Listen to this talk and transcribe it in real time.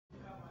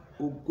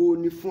ògo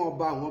ni fún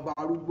ọba àwọn ọba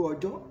arúgbó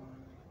ọjọ́.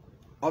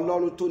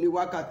 Ọlọ́run tó ní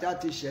wákàtí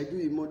àti ìṣẹ́jú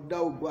yìí, mo dá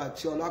ògo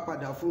àti ọlá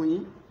padà fún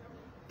yín.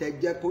 Tẹ́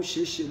jẹ́ kó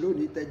ṣeé ṣe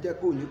lónìí, tẹ́ jẹ́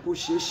kó ní kó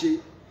ṣeé ṣe.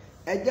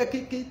 Ẹ jẹ́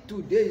kíkí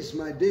today is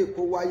my day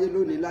kó wáyé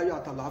lónìí láyọ̀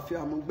àtàlàáfíà.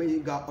 Mo gbé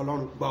yín ga,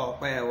 Ọlọ́run gba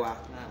ọpẹ́ wa.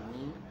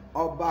 Àmín.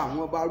 Ọba àwọn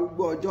ọba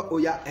arúgbó ọjọ́, ó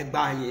yá ẹ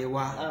gbà yín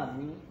wa.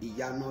 Àmín.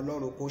 Ìyanu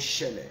Ọlọ́run kó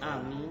ṣẹlẹ̀.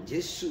 Àmín.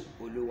 Jésù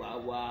Olúwa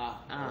wa.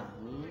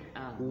 Àmín.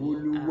 Àmín.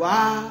 Olúwa.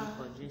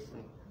 Àmín. Jésù.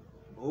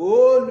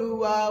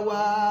 Olúwa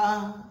wa,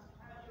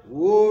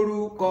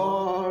 orúkọ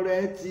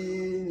rẹ̀ ti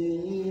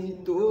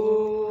yìn tó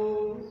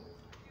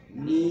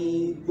ní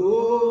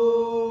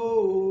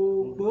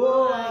gbogbo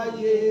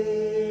ayé.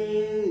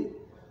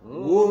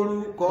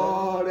 Orúkọ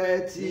rẹ̀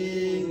ti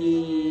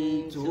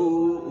yìn tó.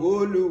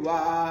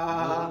 Olúwa,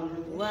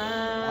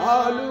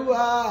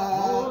 Olúwa,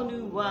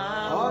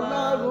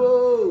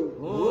 Ọlọ́run,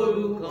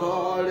 orúkọ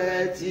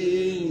rẹ̀ ti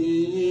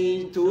yìn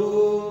tó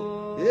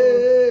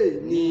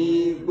ní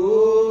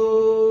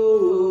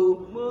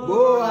gbogbo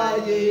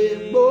ayé.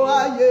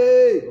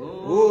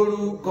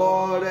 Orúkọ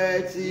rẹ̀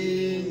ti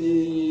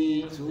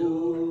yìn tó.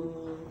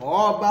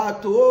 Ọba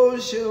tó ń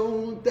ṣe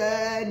ohun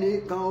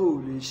tẹ́nìkan ò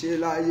lè ṣe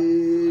láyé.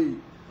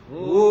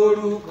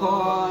 Orúkọ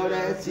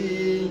rẹ̀ ti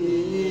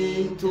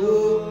yìn tó.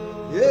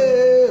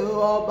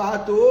 Ọba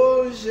tó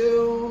ń ṣe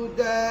ohun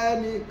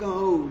tẹ́nìkan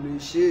ò lè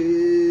ṣe.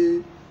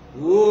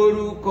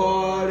 Orúkọ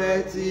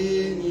rẹ̀ ti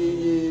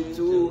yìn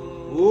tó.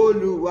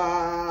 Olúwa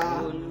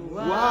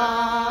wá,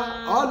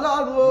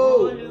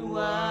 Ọlọ́run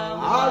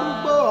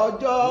arúgbó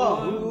ọjọ́.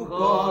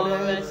 Orúkọ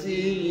rẹ̀ ti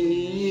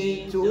yìn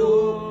tó.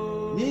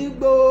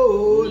 Nígbò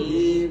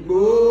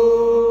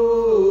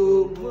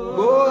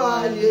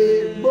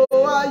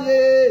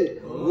ayé.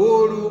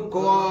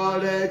 Orúkọ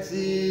rẹ̀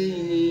ti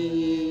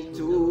yìn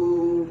tó.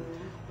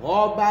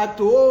 Ọba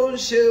tó ń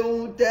ṣe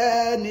ohun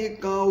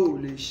tẹ́nìkan ò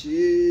lè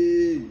ṣe.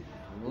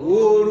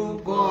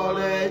 Orúkọ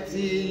rẹ̀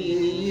ti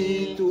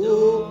yìn tó.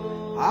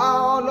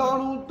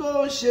 Ọlọ́run tó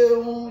ń ṣe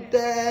ohun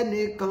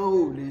tẹ́nìkan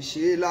ò lè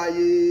ṣe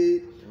láyé.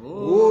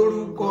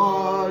 Orúkọ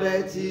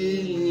rẹ̀ ti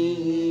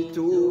yìn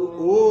tó.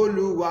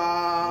 Olúwa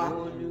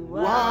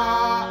wá,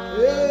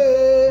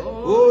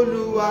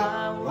 Olúwa,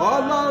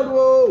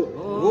 Ọlọ́run,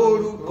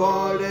 orúkọ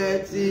rẹ̀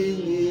ti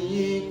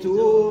yìn tó.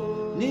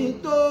 Ní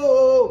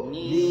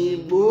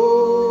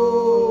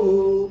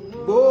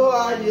gbogbo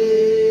ayé.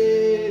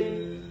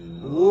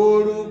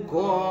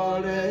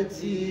 Orúkọ rẹ̀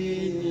ti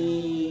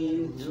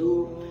yìn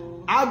tó.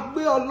 A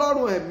gbé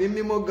Ọlọ́run ẹ̀mí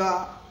mímọ́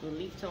ga. We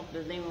lift up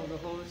the name of the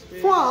Holy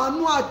Spirit. Fún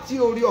àánú àti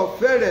orí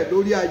ọ̀fẹ́ rẹ̀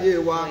lórí ayé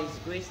wa. For His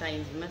grace and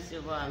His mercy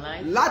over our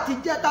lives. Láti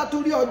jẹ́ ká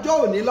tún rí ọjọ́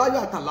òní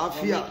láyọ̀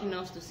àtàlàáfíà. For making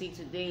us to see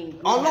today in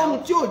good Ọlọ́run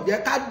health. tí ò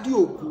jẹ́ ká di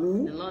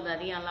òkú. The Lord that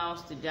didn't allow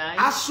us to die.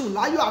 A sùn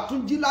láyọ̀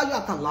àtúnjí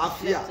láyọ̀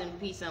àtàlàáfíà. Slept in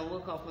peace and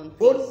woke up in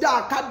Ó peace.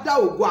 dáa ká dá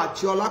ògo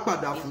àti ọlá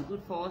padà It's fún.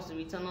 good for us to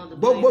return all the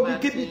Gbogbo glory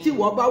back to ibikíbi tí Him.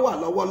 wọ́n bá wà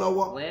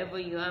lọ́wọ́lọ́wọ́. Wherever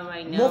you are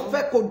right Mo now,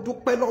 fẹ́ kó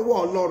dúpẹ́ lọ́wọ́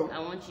Ọlọ́run. I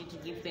want you to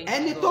give thanks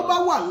Ẹni to tó bá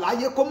God. wà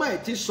láyé kó má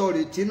ti sọ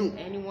retí nù.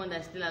 Anyone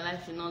that's still alive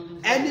should not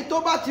lose Ẹni hope.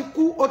 tó bá ti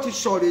kú ó ti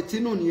sọ retí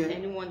nù nìyẹn.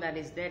 Anyone that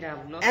is dead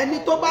have lost Ẹni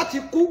hope. tó bá ti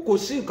kú kò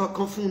sí nǹkan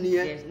kan fún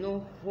nìyẹn. There's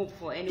no hope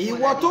for anyone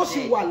Ìwọ tó that sì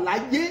is wà dead.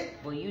 láyé,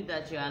 For you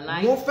that you're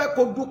mo alive, fẹ́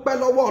kó dúpẹ́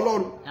lọ́wọ́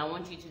Ọlọ́run. I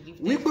want you to give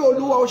thanks Wípé to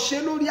Olúwa God. ó ṣe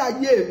lórí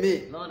ayé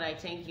mi. Lord, I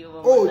thank you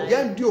over Ó my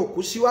jẹ́ ń life. di òkú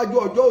síwájú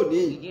ọjọ́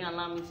òní. You didn't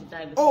allow me to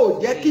die Ó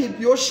before jẹ́ kí today.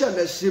 ibi ó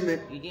ṣẹlẹ̀ sí mi.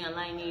 You didn't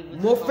allow any evil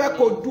Mo to fẹ́ come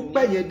kó near to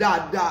dúpẹ́ me. yẹn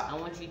dáadáa. I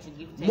want you to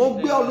give thanks Mo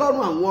very gbé well.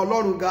 Ọlọ́run àwọn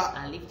Ọlọ́run ga.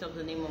 I lift up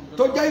the name of the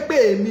Tó Lord, jẹ́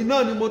pé èmi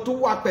náà ni mo tún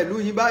wà pẹ̀lú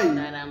yín báyìí.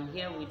 that I'm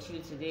here with you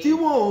today, Tí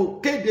wọn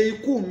ò kéde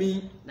ikú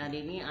mi. that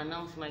they didn't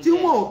announce my Tí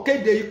wọn death, ò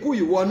kéde ikú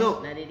ìwọ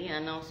náà. that they didn't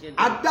announce your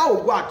A death. dá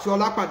ògo àti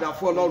ọlá padà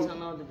fún Ọlọ́run.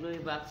 Return all the glory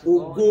back to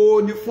Ògo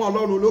God. ni fún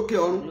Ọlọ́run lókè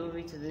ọ̀run.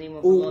 Glory to the name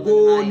of the Lord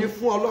Ògo on ni high.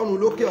 fún Ọlọ́run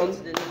lókè Glory ọ̀run.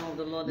 to the name of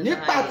the Lord on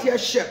Nípa tí high.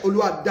 ẹ̀ṣẹ̀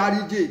Olúwa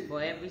dáríjì.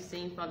 For every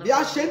sin, Father, Bí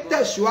a ṣe ń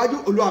forgive us.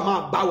 tẹ̀síwájú, Olúwa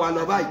máa bá wa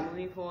lọ báyìí.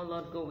 Moving forward,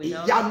 Lord, go with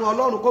us. Ìyanu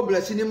Ọlọ́run kó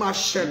bẹ̀rẹ̀ sí ní máa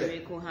ṣẹlẹ̀.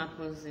 Miracle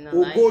happens in our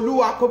Ògo life.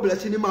 Olúwa kó bẹ̀rẹ̀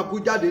sí ní máa bú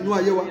jáde nínú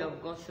ayé wa. Glory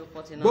of God show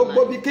forth in our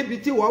Gbogbo life. ibikíbi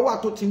tí wọ́n wà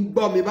tó ti ń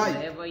gbọ́ mi báyìí.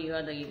 Wherever you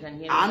are that you can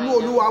hear me Àánú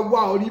right Olúwa now,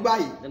 wá orí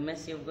báyìí. the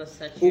mercy of God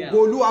search you Ògo out.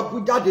 Olúwa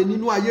bú jáde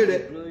nínú ayé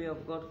rẹ. The glory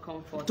of God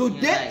come forth in your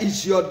Today life.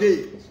 is your day.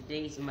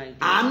 Today is my day.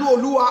 Àánú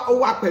Olúwa ó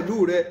wà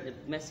pẹ̀lú rẹ. The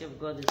mercy of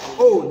God is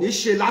O ò with ní you.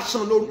 ṣe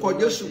lásán You lórúkọ will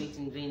not Jésù. do it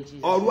in vain,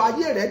 Jesus. Ọ̀rọ̀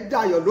ayé rẹ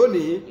dayọ̀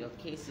lónìí. Your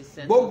case is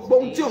settled Gbogbo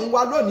ohun tí ò today. ń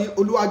wá lónìí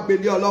Olúwa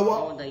gbélé ọ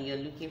lọ́wọ́. All that you're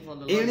looking for,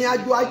 the Lord Ìrìn is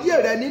àjò with ayé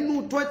you. rẹ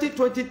nínú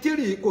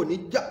 2023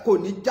 kò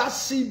ní já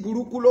sí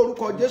burúkú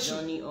lórúkọ The Jésù.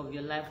 journey of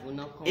your life will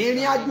not come.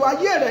 Ìrìn down. àjò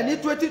ayé rẹ ní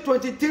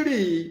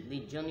 2023 The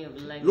journey of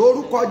your life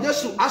lórúkọ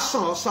Jésù á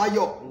sàn ọ́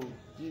sáyọ̀. will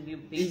give you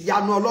peace.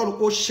 Ìyanu Ọlọ́run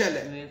kó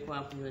ṣẹlẹ̀. Miracle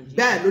happens in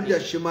Bẹ́ẹ̀ ló Jesus' dẹ̀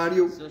name. ṣe máa rí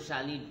o. So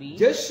shall it be.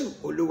 Jésù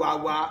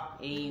Olúwa wa.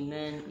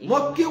 Amen. mo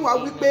kí wa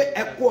Amen. wípé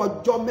ẹ kú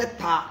ọjọ́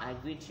mẹ́ta. I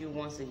greet you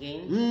once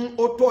again.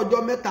 Ó tó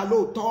ọjọ́ mẹ́ta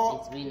lóòótọ́.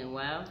 It's been a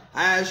while.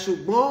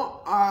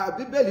 Ṣùgbọ́n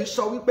Bíbélì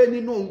sọ wípé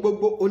nínú ohun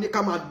gbogbo ó ní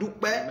ká máa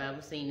dúpẹ́. The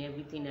Bible saying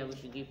everything that we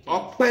should give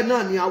thanks. Ọpẹ́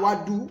náà ni a wá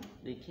dú.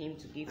 They came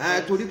to give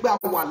thanks. Torí pé a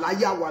wà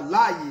láyé a wà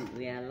láàyè.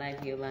 We are alive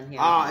here and here.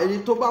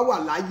 Ẹni tó bá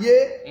wà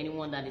láyé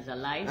Anyone that is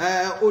alive,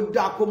 ó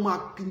dáa kó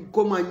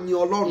máa yin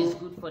Ọlọ́run. it's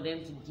good for them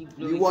to give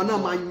glory Ìwọ to náà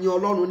máa God. yin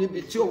Ọlọ́run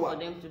níbi tí ó For wà.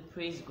 them to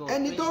praise God.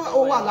 Ẹni Praise tó God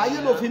wà wherever láyé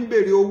you ló are. fi ń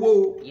béèrè owó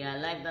o. You are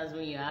alive, that's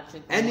when you're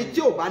asking for Ẹni money.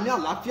 tí ò bá ní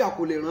àlàáfíà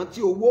kò lè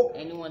rántí owó.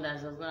 Anyone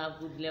that does not have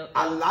good health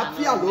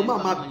Àlàáfíà ló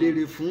máa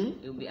béèrè fún.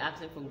 You'll be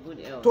asking for good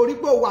health. Torí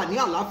pé ó wà ní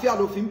àlàáfíà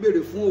ló fi ń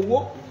béèrè fún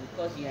owó.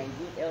 Because you are in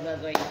good health,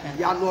 that's why you can.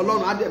 Ìyanu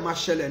Ọlọ́run á dẹ̀ máa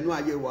ṣẹlẹ̀ nínú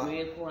ayé wa.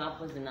 Miracle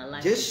happens in our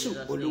life. Jésù in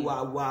Jesus' Olúwa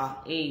name. wa.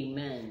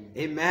 Amen.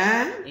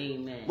 Amen.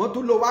 Amen. Mo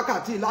tún lo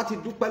wákàtí láti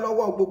dúpẹ́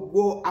lọ́wọ́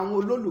gbogbo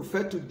àwọn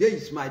olólùfẹ́. Today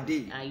is my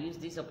day. I use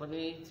this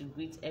opportunity to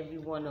greet every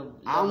one of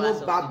Àwọn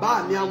lovers of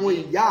bàbá mi, today,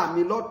 àwọn ìyá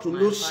mi lọ́tún my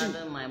lósì.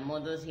 father, my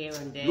mothers here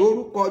and there.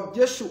 Lórúkọ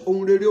Jésù,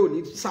 ohun rere ò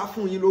ní sá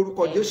fún yín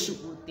lórúkọ Every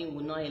Jésù. good thing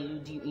will not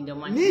elude you in the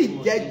mighty Ní name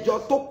of ìjẹjọ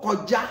Jesus. tó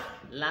kọjá,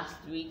 Last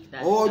week,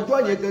 that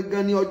ọjọ́ yẹn just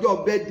gangan ni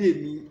ọjọ́ birthday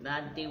mi.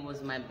 that day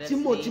was my Tí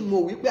mo ti birthday.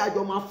 mọ̀ wípé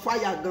àjọ máa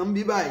fáyà gan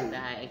bí báyìí.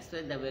 That I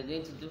expect that we're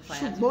going to do fire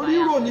to Ṣùgbọ́n fire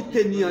rírò for ní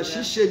this tènìyàn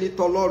program. ṣíṣe ní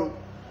tọlọ́run.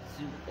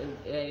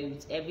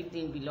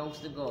 Everything belongs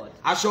to God.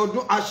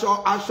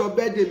 Aṣọ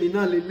birthday mi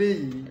náà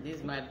leléyìí. This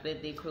is my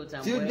birthday coat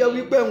I'm Tí ó wearing.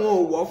 jẹ́ wípé wọn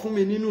ò wọ̀ fún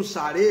mi nínú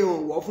sàré, wọn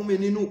ò wọ̀ fún mi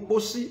nínú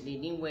pósí. They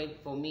didn't wait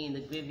for me in the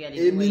graveyard.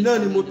 They didn't Èmi wait náà for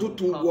ni me mo in the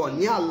tuntun wọ̀ coffin.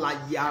 ní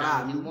àlàyé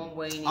ara mi. I'm the one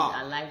wearing it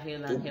Ah, alive,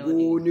 healed and Ògo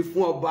healthy. ni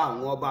fún ọba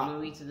àwọn ọba.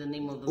 Glory to the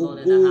name of the Lord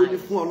Ògo and ni the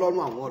high. fún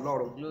Ọlọ́run àwọn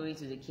ọlọ́run. Glory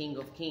to the King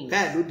of Kings.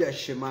 Bẹ́ẹ̀ ló dẹ̀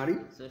ṣe máa rí.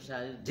 So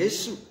shall it be.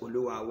 Jésù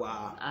Olúwa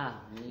wa.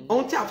 Amen.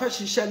 Ohun tí a fẹ́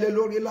ṣiṣẹ́ lé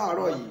lórí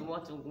láàárọ̀ yìí, We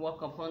want to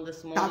walk upon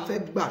this tá a fẹ́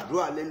morning.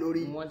 gbàdúrà lé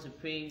lórí, We want to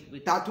pray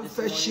with tá a tún this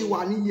fẹ́ ṣí wa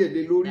morning. níyè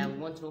lé lórí. That we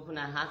want to open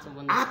our hearts of A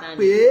pè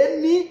understanding.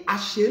 é ní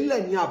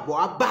àṣélẹ̀ ní àbọ̀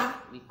á bá.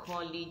 We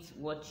call it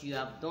what you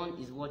have done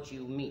is what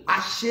you meet.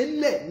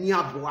 Àṣélẹ̀ ní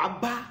àbọ̀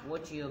á bá.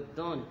 What you have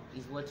done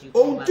is what you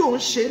Ohun come back tí ò ń to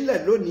ṣe meet.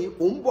 lẹ̀ lónìí,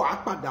 òun bọ̀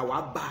á padà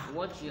wá bá.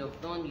 What you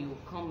have done, you will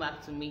come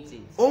back to meet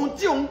it. Ohun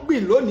tí ò ń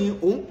gbìn lónìí,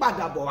 òun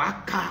padà bọ̀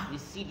wá ká. The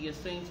seed you're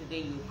sowing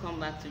today, you will come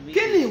back to reap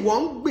Kí ni it. ìwọ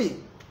ń gbìn?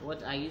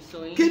 What are you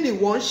sowing? Kí ni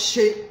ìwọ ń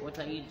ṣe? What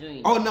are you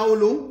doing? Ọ̀nà wo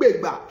ló ń gbè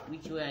gbà?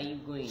 Which way are you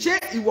going? Ṣé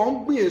ìwọ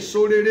ń gbìn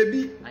èso rere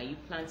bí? Are you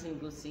planting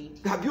good seed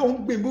Tàbí ò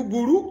ń gbìn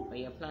búburú? or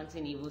you're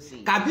planting evil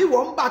seed? Tàbí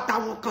ìwọ ń bá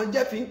tàwọn kan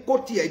jẹ́ fi ń kó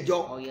tiẹ̀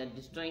jọ? Or you're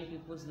destroying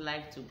people's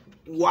life to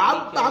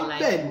Wàá make bá your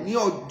bẹ̀ life ní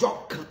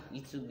ọjọ́ kan.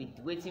 it will be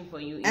waiting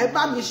for you in Ẹ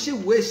bá mi the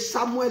ṣí ìwé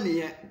Samuel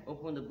yẹn.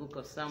 Open the book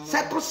of Samuel,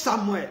 2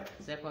 Samuel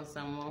 2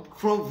 Samuel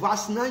from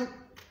verse 9.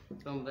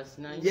 from verse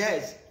 9.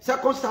 Yes,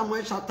 2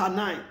 Samuel chapter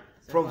 9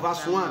 from 2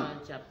 verse 1.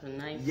 Samuel chapter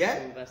 9 Yeah.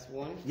 from verse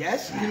 1.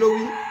 Yes, kí ló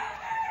wí?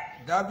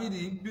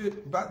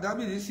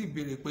 Dábìdì sì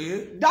béèrè pé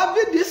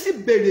Dávidi sì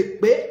béèrè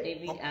pé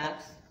David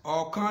asks,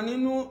 ọ̀kan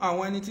nínú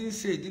àwọn ẹni tí ń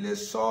ṣe ìdílé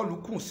Sọ́ọ̀lù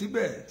kù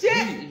síbẹ̀. ṣé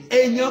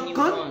èèyàn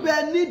kan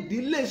bẹ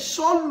nídìílé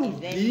Sọ́ọ̀lù is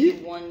there bí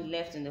anyone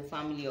left in the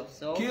family of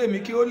Saul Kí èmi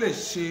kí ó lè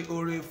ṣe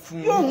oore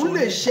fún kí òun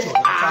lè ṣe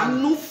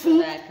àánú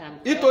fún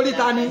nítorí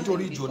ta ni?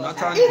 Nítorí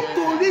Jonathan.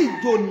 Nítorí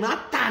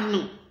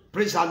Jonathan.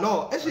 Praise the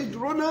Lord. Ẹ sì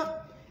dúró náà.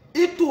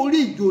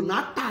 Nítorí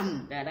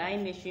Jonathan. that I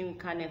may stream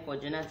Canaan for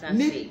Jonathan's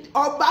Ní sake?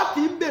 ọba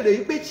fi ń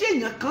béèrè pé tí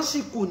èèyàn kan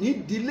sì kù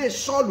nídìílé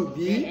Sọ́ọ̀lù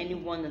bí Then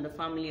anyone in the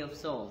family of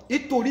Saul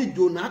nítorí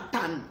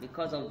Jonathan.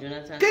 because of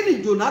Jonathan. Kí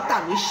ni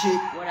Jonathan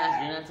ṣe? What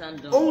has Jonathan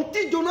done? Ohun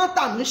tí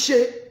Jonathan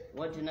ṣe,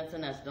 What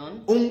Jonathan has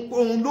done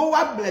òun ló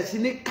wá bẹ̀rẹ̀ sí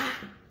ní ká.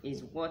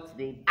 is what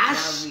they now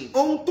reap.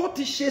 Ohun tó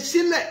ti ṣe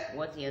sílẹ̀,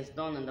 What he has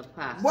done in the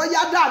past.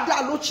 bóyá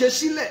dáadáa ló ṣe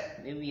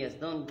sílẹ̀, Maybe he has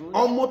done good.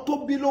 ọmọ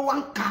tó bí ló wá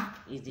ń ká.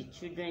 Is the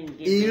children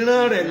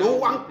Ìran rẹ̀ ló now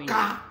wá ń reaping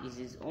ká. it? Is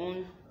his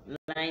own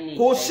lineage.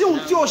 Kò that sí is ohun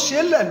now tí ò reaping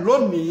ṣe lẹ̀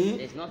lónìí it?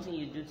 There's nothing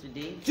you do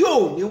today tí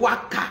ò ní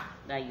wá ká.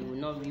 that you will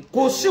not reap.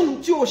 Kò sí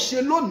ohun tí ò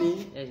ṣe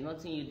lónìí There's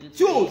nothing you do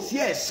tí ò today sí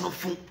ẹ̀san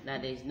fún.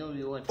 that there is no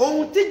reward.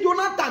 Ohun tí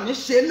Jonathan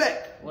ṣe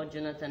lẹ̀, What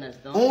Jonathan has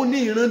done òun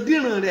ni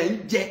ìrandíran rẹ̀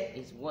ń jẹ.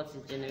 is what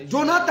his generation.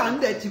 Jonathan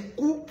dẹ̀ ti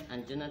kú,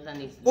 And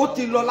Jonathan is. ó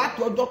ti lọ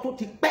láti ọjọ́ tó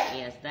ti pẹ́, He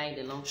has died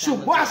a long time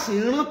ṣùgbọ́n a ago. sì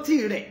ń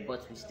rántí rẹ̀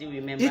But we still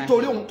remember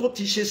nítorí him ohun tó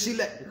ti ṣe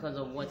sílẹ̀. because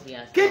of what he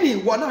has Kí done. ni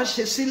ìwọ náà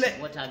ṣe sílẹ̀?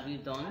 What have you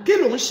done? Kí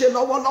ló ń ṣe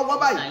lọ́wọ́lọ́wọ́ What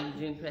báyìí? are you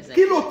doing Kí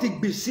presently? ló ti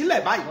gbìn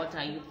sílẹ̀ báyìí? What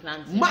are you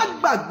planting? Má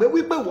gbàgbé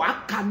wípé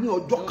wàá kà ní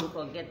ọjọ́ kan. Don't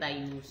forget that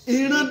you.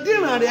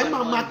 Ìrandíran rẹ̀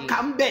máa one máa day.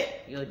 kà ń bẹ̀.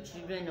 Your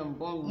children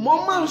unborn will Mo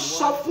reap máa ń the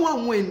sọ reward. fún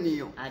àwọn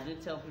ènìyàn, I do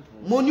tell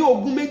people. mo ní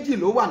ogún méjì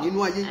ló wà nínú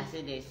ayé. I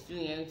said there's two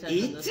inheritance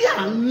Èyí in this tí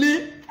à ń world. lé,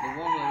 The one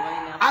we're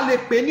running a lè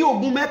after. pè ní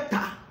ogún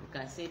mẹ́ta. You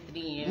can say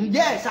three inheritance.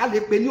 Yes, a lè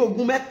pè ní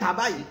ogún mẹ́ta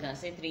báyìí. You can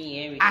say three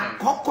inheritance.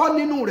 Àkọ́kọ́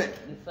nínú rẹ̀,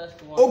 The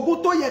first one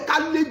ogún tó yẹ ká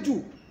lé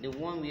jù, The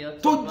one we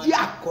ought tó to run jẹ́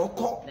after,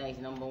 àkọ́kọ́ that is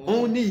number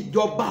òun one, ni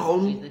ìjọba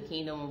ọ̀run. is the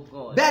kingdom of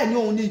God. Bẹ́ẹ̀ ni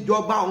òun ni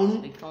ìjọba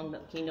ọ̀run. The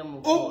kingdom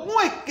of Ogún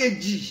God.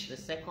 èkejì The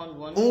second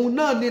one òun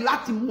náà ni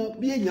láti mọ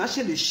bí èèyàn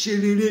ṣe lè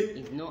ṣe rere,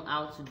 is know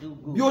how to do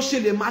good. bí ó ṣe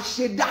lè máa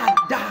ṣe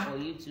dáadáa For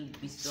you to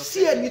be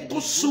sí ẹni successful, tó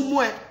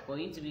súnmọ́ ẹ for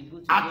you to be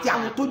good to àti those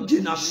àwọn that tó are close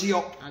jìnnà to sí you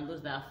ọ. and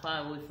those that are far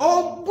away from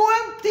you.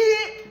 Ogún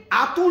tí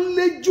a tún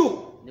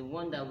léjò The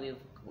one that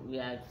we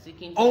are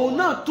seeking òun for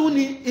náà tún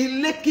ni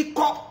ilé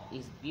kíkọ́.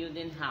 is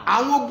building house.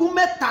 Àwọn ogún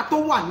mẹ́ta tó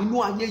wà nínú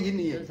ayé yìí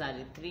nìyẹn. Those are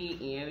the three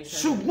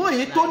inheritance. Ṣùgbọ́n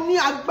èyí tó ní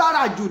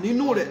agbára jù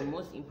nínú rẹ̀ The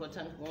most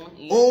important one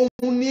is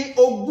òun ni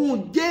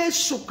ogún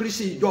Jésù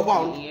Kristi ìjọba the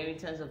ọ̀run.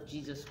 inheritance of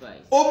Jesus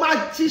Christ. Ó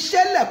máa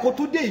ṣiṣẹ́ lẹ̀ kó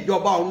tó dé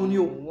ìjọba ọ̀run ni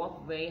o. You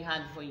work very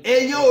hard for you.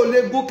 Èèyàn ò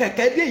lè gun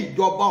kẹ̀kẹ́ dé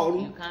ìjọba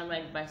ọ̀run. You can't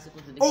ride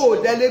bicycle to the O ò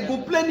kingdom dẹ̀ of lè heaven.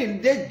 gun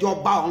pléènì dé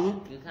ìjọba ọ̀run.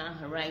 You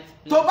can't ride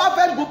Tó bá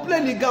fẹ́ gun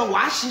plane. pléènì gan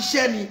wàá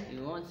ṣiṣẹ́ ni.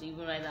 You want to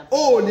even ride that O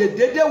ò plane. lè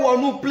dédé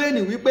wọnú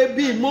pléènì wípé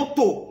bíi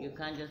mọ́tò. You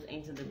can't just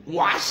enter the plane.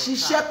 Wàá with the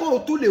ṣiṣẹ́ car. kó o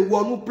tún lè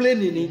wọnú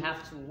pléènì ni. You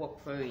have to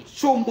work for it.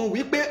 So mọ̀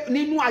wípé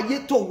nínú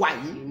ayé tó wà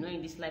yìí, You know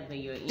in this life that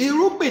you're in,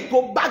 irúgbìn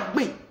tó bá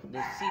gbìn, the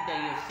seed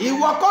that you're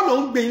ìwọ kọ́ ló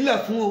ń gbìn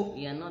lẹ̀ fún o.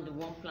 you are not the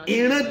one planting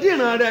it.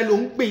 Ìrandíran rẹ ló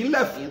ń gbìn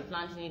lẹ̀ fún. You're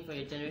planting it for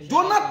your generation.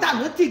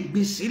 Jonathan ti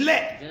gbìn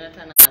sílẹ̀.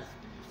 Jonathan has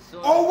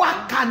sown Ó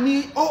wá kà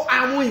ní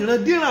àwọn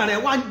ìrandíran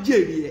rẹ̀ wá ń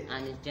jèrè ẹ̀.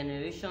 and his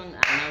generation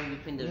are now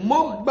reaping the Mo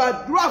reward.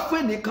 gbàdúrà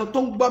fún ẹnìkan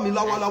tó ń gbọ́ mi I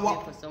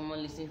lọ́wọ́lọ́wọ́. pray for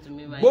someone listening to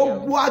me right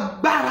Gbogbo now.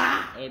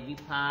 agbára Every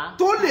power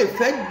tó lè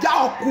fẹ́ já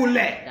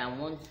ọkulẹ̀ that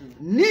want to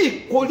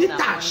ní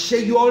ìkórìtà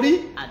àṣeyọrí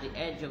at the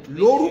edge of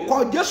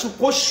lórúkọ Jésù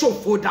kó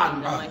ṣòfò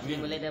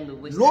dànù. let them be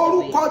wasted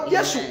Lórúkọ away.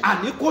 Jésù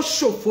àní kó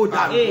ṣòfò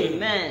dànù.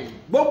 Amen.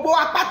 Gbogbo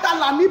apáta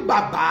la ní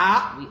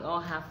bàbá. We all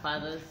have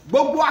fathers.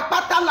 Gbogbo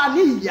apáta la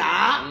ní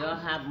ìyá. We all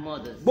have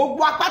mothers.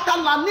 Gbogbo apáta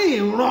la ní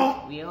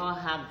ìran. We all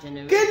have Kí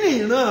ni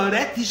generations. ìran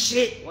rẹ ti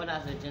ṣe? What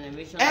has a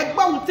generation Ẹgbọ́n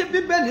done? ohun tí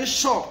Bíbélì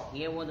sọ.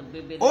 Hear what the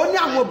baby Ó ní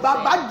àwọn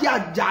bàbá said.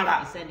 jẹ àjàrà.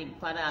 He said the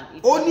father had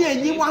eaten Ó ní the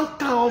ẹ̀yin grapes wá ń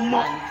kan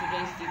ọmọ. and the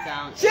children sit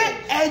down. Ṣé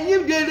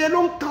ẹ̀yin rere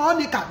ló ń kan ọ́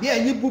ni tàbí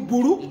ẹ̀yin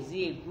búburú? Is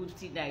it a good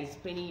seed that is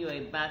paining you or a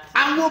bad seed?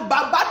 Àwọn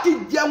bàbá ti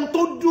jẹun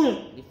tó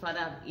dùn. The father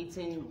have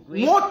eaten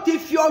grapes. Wọ́n ti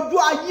fi ọjọ́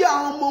ayé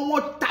àwọn ọmọ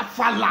wọn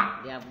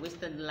tàfàlà. They have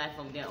wasted the life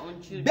of their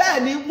own children.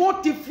 Bẹ́ẹ̀ ni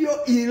wọ́n ti fi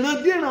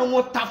ìrandíran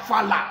wọn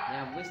tàfàlà. They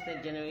have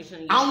wasted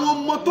generation. Àwọn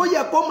ọmọ tó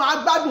yẹ kó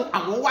máa gbádùn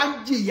àwọn wá ń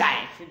jìyà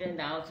ẹ̀. Children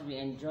that ought to be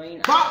enjoying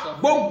and Bá suffering.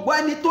 gbogbo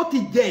ẹni tó ti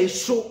jẹ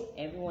èso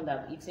Everyone that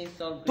have eaten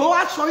soft tó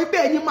wá sọ wípé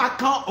ẹ̀yin máa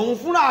kan òun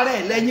fúnra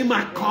rẹ̀ lẹ́yìn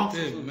máa kan.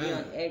 to be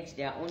on edge,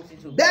 their own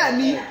seed to be Bẹ́ẹ̀ on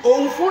ni edge.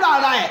 òun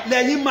fúnra rẹ̀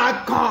lẹ́yìn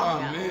máa kan.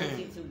 Their Amen. own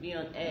seed to be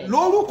on edge.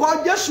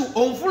 Lórúkọ Jésù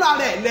òun fúnra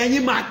rẹ̀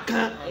lẹ́yìn máa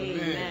kan.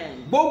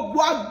 Amen.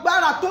 Gbogbo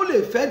agbára tó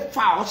lè fẹ́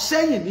fà ọ́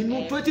sẹ́yìn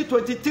nínú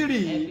 2023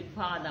 yìí. Every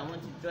power that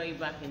want to draw you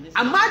back in this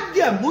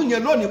Àmájẹ̀mú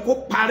yẹn lónìí kó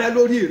parẹ́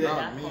lórí rẹ̀.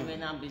 that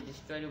covenant be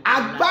destroyed over your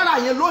life. Agbára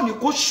yẹn lónìí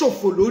kó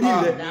ṣòfò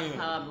lórí rẹ̀. That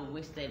power be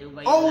wasted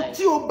over your Ohun life.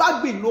 tí o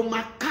bá gbìn ló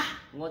máa ká.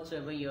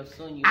 Whatsoever you have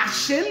sown, you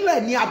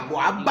Àṣélẹ̀ ni àbọ̀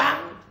á bá.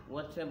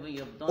 whatsoever you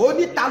have done.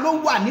 Oníta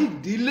ló wà ní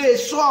ìdílé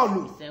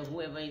Sọ́ọ̀lù He said,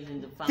 whoever is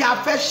in the tí a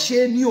fẹ́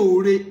ṣe ní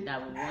oore.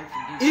 that we want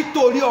to do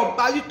Nítorí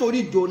ọba,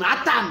 nítorí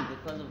Jonathan,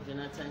 because of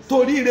Jonathan's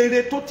torí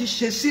rere tó ti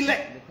ṣe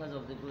sílẹ̀, because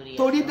of the good he has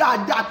torí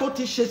done, dáadáa tó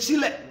ti ṣe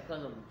sílẹ̀.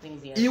 because of the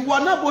things he has Ìwọ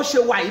náà bó ṣe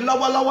wà yìí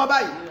lọ́wọ́lọ́wọ́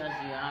báyìí. you as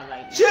you are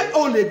right Ṣé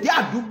now. o lè dé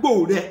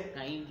àdúgbò rẹ?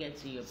 Can you get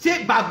to your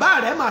Ṣé bàbá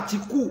rẹ mà ti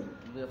kú?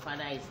 your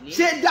father is late?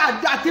 Ṣé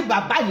dáadáa tí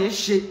bàbá yẹn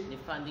ṣe?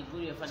 The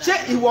good your father Ṣé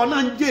has ìwọ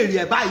náà ń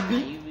jèrè ẹ̀ báyìí bí?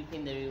 are you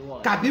reaping the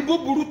reward? Tàbí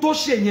búburú tó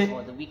ṣe yẹn?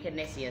 Or the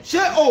wickedness he has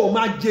Ṣé o ò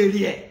máa jèrè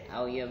ẹ̀?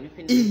 or you're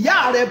reaping the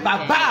Ìyá rẹ, wickedness.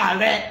 bàbá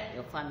rẹ.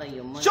 Your father,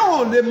 your mother. Ṣé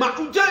o lè máa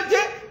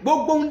jẹ́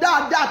gbogbo ohun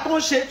dáadáa tó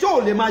ń ṣe ṣé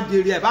o lè máa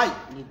jèrè ẹ̀ báyìí?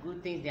 The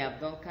good things they have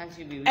done, can't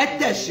you be Ẹ reaping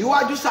the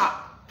reward? tẹ̀síwájú sà.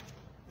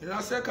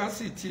 Ìránṣẹ́ kan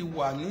sì ti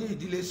wà ní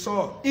ìdílé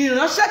Sọ́ọ̀lù.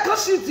 Ìránṣẹ́ kan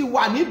sì ti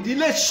wà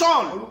nídìílé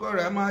Sọ́ọ̀lù. Orúkọ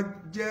rẹ̀ máa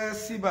jẹ́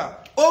Síbà.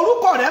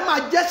 Orúkọ rẹ̀ máa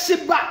jẹ́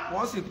Síbà.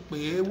 Wọ́n sì pè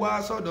é wá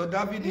sọ́dọ̀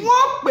Dáfídì.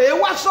 Wọ́n pè é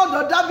wá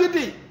sọ́dọ̀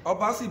Dávidi.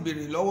 Ọba sì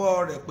béèrè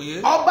lọ́wọ́ rẹ̀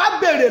pé, Ọba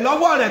béèrè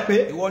lọ́wọ́ rẹ̀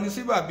pé ìwọ ni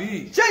Síbà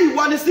bí? ṣé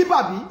ìwọ ni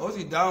Síbà bí? Ó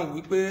sì dáhùn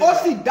wípé, Ó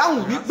sì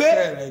dáhùn wípé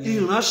ìránṣẹ́ rẹ ni.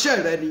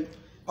 ìránṣẹ́ rẹ ni.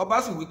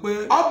 Ọba sì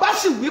wípé, Ọba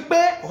sì wípé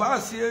wá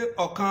sí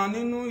ọ̀kan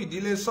nínú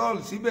ìdílé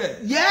Sọ́ọ̀lù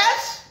síbẹ̀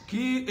yes.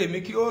 kí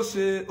èmi kí ó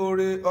ṣe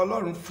oore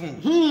Ọlọ́run fún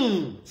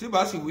un.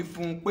 Síbà sì wí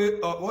fún un pé,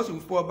 wọ́n sì wí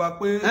fún ọba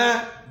pé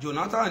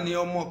Jonathan ní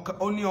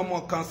ó ní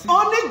ọmọ kan sí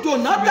Ó ní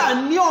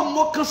Jonathan ní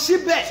ọmọ kan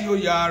síbẹ̀ tí ó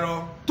ya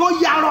arọ. tó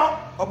yarọ.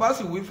 Ọba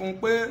sì wí fún un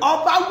pé,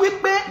 Ọba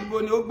wípé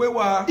ibo ni ó gbé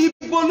wá?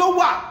 ibo ló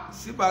wà?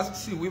 Síbà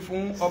sì wí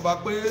fún ọba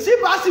pé,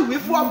 Síbà sì wí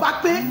fún ọba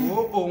pé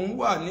òun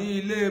wà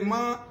ní ilé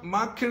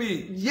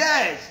Mákìrì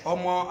yes.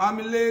 ọmọ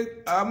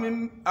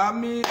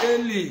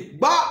Amieli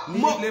Gbọ́ ní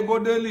ilé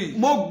Bódélì.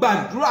 mo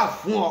gbàdúrà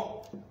fún ọ.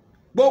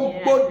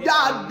 Gbogbo Yeah.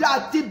 dáadáa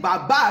tí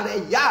bàbá rẹ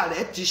ìyá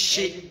rẹ ti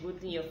ṣe Every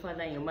good thing your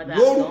father and your mother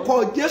have done.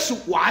 lórúkọ Jésù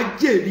wàá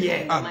jèrè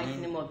ẹ̀. In the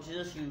mighty name of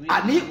Jesus, you reap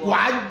Àní the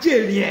wàá reward.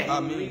 jèrè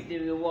ẹ̀. You reap the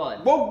reward.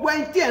 Gbogbo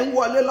ẹni tí ẹ̀ ń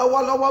wọlé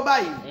lọ́wọ́lọ́wọ́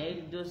báyìí.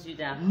 Everybody those you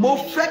that are mo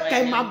coming in fẹ́ kẹ́ ẹ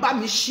right máa now, bá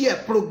mi share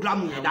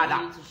program yẹn I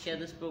dáadáa. want you to share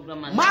this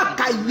program and Má like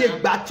ka it. iye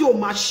ìgbà tí o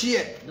máa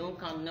share. Don't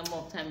count the number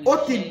of times Ó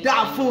you ti share it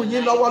dáa and fún you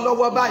yín like it.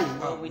 lọ́wọ́lọ́wọ́ It's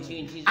báyìí. well with you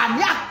in Jesus' Àní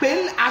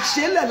name.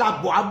 àṣélẹ̀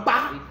làbọ̀ á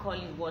bá. We call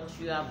it what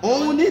you have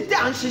Òun done. ní tí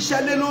à ń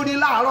ṣiṣẹ́ lé lórí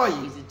láàárọ̀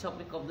yìí. Is the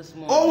topic of this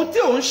Ohun morning. tí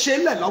ò ń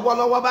ṣe lẹ̀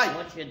lọ́wọ́lọ́wọ́ báyìí.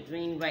 What you're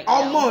doing right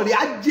Ọmọ now, rẹ̀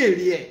á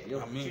jèrè ẹ̀.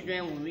 your Amen.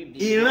 children will reap the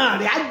Ìran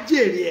rẹ̀ á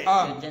jèrè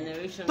ẹ̀. your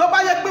generation. Tó bá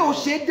will yẹ reap pé the o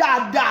ṣe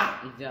dáadáa,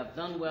 If you have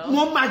done well,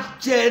 wọ́n máa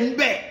jẹ ẹ́ ń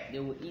bẹ̀. they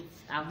will eat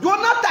after.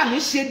 Jonathan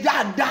ṣe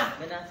dáadáa.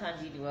 Jonathan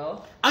did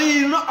well.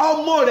 Ìran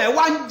ọmọ rẹ̀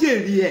wá ń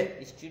jèrè ẹ̀.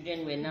 His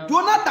children were now.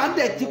 Jonathan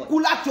dẹ̀ ti kú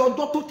láti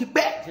ọjọ́ tó ti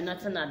pẹ́.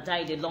 Jonathan had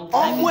died a long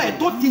time Ọmọ ẹ̀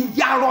ago. tó ti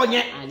yarọ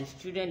yẹn. And his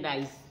children that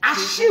is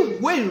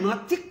Aṣíwèé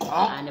ìrántí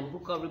kan. and the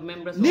book of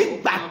remembrance.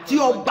 Nígbà tí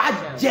ọba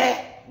jẹ,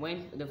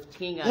 when the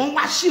king had wọ́n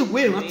wá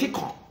ṣíwèé ìrántí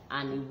kan.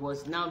 and it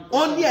was now.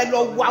 Wọ́n ní ẹ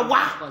lọ wá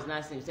wá. Was now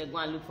saying, say, go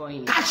and look for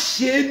him. Ká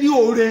ṣe é ní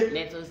oore.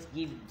 Let us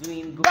give do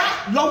him good. Bá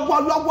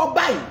lọ́wọ́lọ́wọ́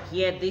báyìí.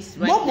 Hear this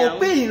Mo right mọ̀ now.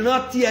 pé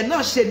ìran tiẹ̀ náà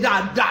ṣe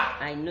dáadáa.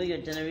 I know your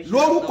generation.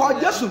 Lórúkọ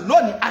Jésù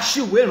lónìí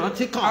aṣíwèé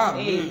ìrántí kan.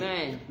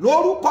 Amen.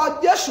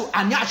 Lórúkọ Jésù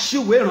àní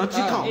aṣíwèé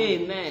ìrántí kan.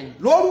 Amen.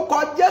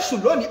 Lórúkọ Jésù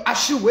lónìí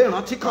aṣíwèé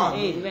ìrántí kan.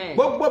 Amen.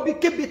 Gbogbo bí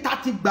kíbi tá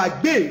ti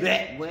gbàgbé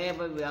rẹ̀.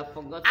 Wherever we have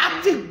forgotten,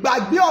 A ti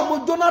gbàgbé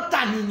ọmọ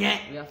Jonathan yẹn.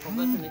 we have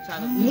forgotten the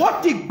child of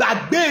Wọ́n ti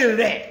gbàgbé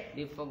rẹ̀.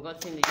 They've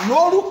forgotten the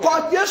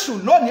Lórúkọ Jésù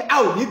lónìí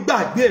a ò ní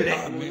gbàgbé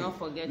rẹ̀. We will not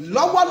forget you.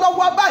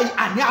 Lọ́wọ́lọ́wọ́ báyìí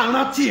àní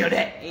arántí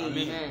rẹ̀.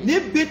 Amen.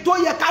 Níbi tó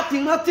yẹ ká ti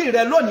rántí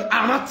rẹ̀ lónìí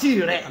arántí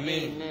rẹ̀.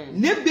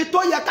 Amen. Níbi tó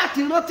yẹ ká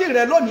ti rántí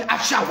rẹ̀ lónìí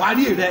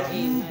aṣàwárí rẹ̀.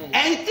 Amen.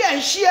 Ẹ̀yin tí ẹ̀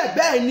ń ṣí ẹ̀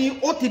bẹ́ẹ̀ ni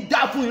ó ti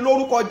dá fún yín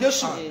lórúkọ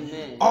Jésù.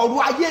 Amen. Ọ̀rọ̀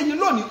ayé yín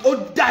lónìí ó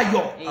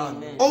dayọ̀.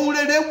 Amen. Ohun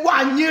rere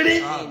wà yín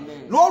rí. Amen.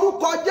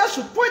 Lórúkọ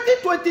Jésù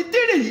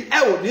 2023 yìí ẹ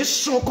ò ní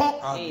sunkún.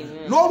 Amen.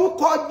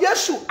 Lórúkọ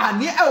Jésù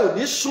àní ẹ ò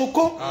ní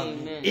sunkún.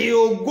 Amen.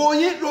 Ìògo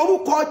yín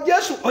lórúkọ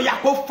Jésù ó yá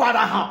kó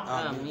farahàn.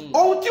 Amen.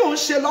 Ohun tí ò ń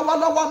ṣe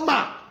lọ́wọ́lọ́wọ́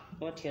mà.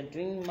 What you're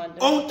doing, madam,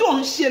 Ohun tó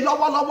ń ṣe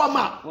lọ́wọ́lọ́wọ́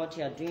mà. what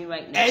you're doing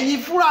right now Ẹ̀yin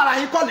fúnra ara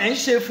yín kọ́ lẹ̀ ń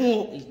ṣe fún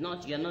o. is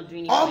not, you're not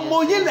doing it for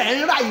Ọmọ yín yourself. lẹ̀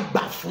ń ra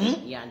ìgbà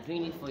fún. You are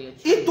doing it for your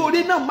children.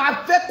 Nítorí náà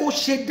máa fẹ́ kó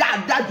ṣe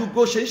dáadáa ju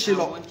bó ṣe ń ṣe I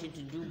lọ. want you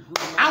to do good.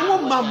 no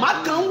Àwọn matter what màmá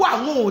you're kan doing. wà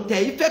àwọn òtẹ̀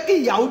yìí fẹ́ kí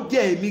ìyàwó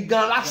jẹ èmi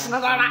gan lásán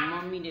There are rárá. some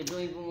mommy, they don't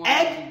even want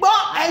Ẹ me to gbọ́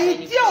have ẹ̀yin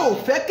any tí ò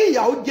problem. fẹ́ kí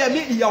ìyàwó jẹ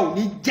mí ìyà ò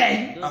ní jẹ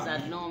yín. Those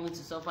that don't want me to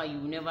suffer, you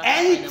will never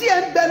Ẹ̀yin suffer tí ẹ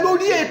ń bẹ them.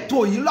 lórí ètò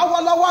yìí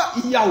lọ́wọ́lọ́wọ́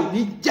ìyà ò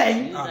ní jẹ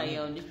yín. You that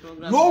you're on this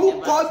program, you will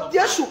Lórúkọ never suffer.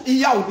 Jésù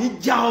ìyà ò ní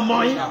jẹ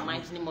ọmọ In yín. the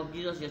mighty name of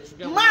Jesus, your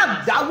children will Má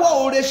never dáwọ́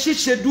oore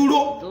ṣíṣe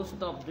dúró. suffer. Don't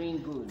stop doing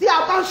good. Tí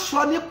a bá ń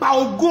sọ nípa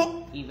ogún.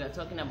 If you're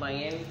talking about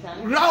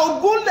inheritance, Ra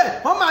ogún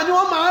lẹ̀ wọ́n máa ní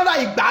wọ́n máa ń ra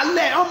ìgbà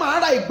lẹ̀ wọ́n máa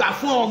ń ra ìgbà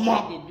fún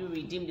ọmọ. they do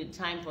redeem the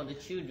time for the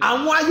children.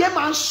 Àwọn ayé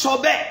máa ń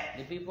sọ bẹ́ẹ̀.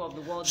 The people of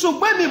the world.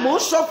 Ṣùgbọ́n mi mò ń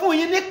sọ fún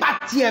yín nípa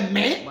ti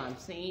ẹ̀mí. But I'm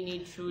saying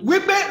it through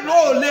Wípé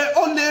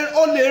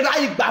o lè ra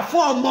ìgbà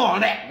fún ọmọ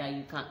rẹ̀. that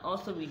you can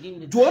also redeem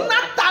the time.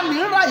 Jonathan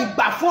ń ra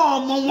ìgbà fún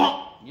ọmọ wọn.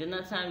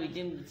 Jonathan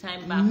redeemed the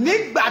time back.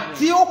 Nígbà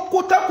tí ó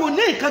kú tán kò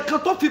ní nǹkan kan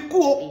tó fi kú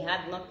o. He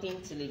had nothing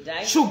till he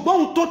died. Ṣùgbọ́n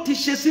ohun tó ti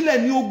ṣe sílẹ̀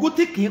ní ogún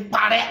tí kì í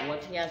parẹ́.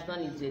 What he has done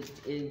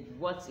is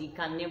what he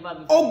can never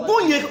be.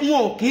 Ogún yẹn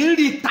wọn ò kì í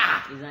rí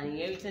ta. Is an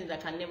inheritance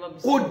that can never be.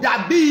 Kò sold.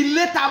 dàbí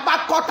ilé tá a bá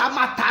kọ́ tá a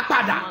máa tà á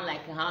padà. Not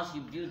like a house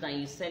you build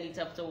and you sell it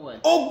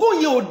afterwards.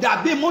 Ogún yẹn ò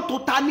dàbí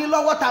mọ́tò ta ní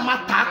lọ́wọ́ tá a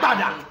máa tà á Not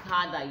padà. like a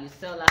car that you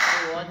sell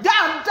afterwards.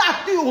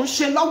 Dáadáa tí ò ń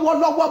ṣe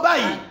lọ́wọ́lọ́wọ́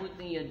báyìí. That good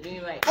thing you're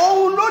doing right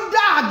Òun ló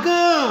dáa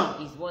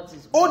gan-an. is what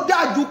is Ó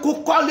dáa ju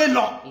kó kọ́lé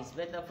lọ. It's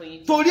better for you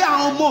to. Torí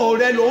àwọn ọmọ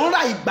rẹ̀ ló ń ra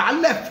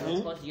ìgbálẹ̀ fún.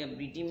 Because you're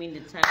redeeming the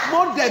time.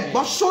 Mo dẹ̀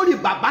gbọ́ sórí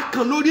bàbá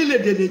kan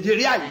lórílẹ̀‐èdè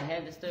Nàìjíríà I yìí.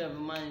 heard the story of a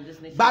man in this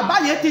nation. Bàbá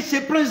yẹn ti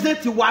ṣe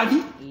president wa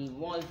rí. He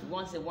was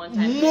once a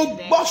one-time Mo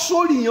president. gbọ́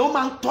sórí yẹn ó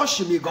máa ń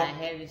tọ́ṣì mi I gan.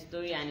 heard the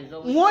story and it's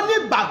always. Wọ́n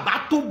ní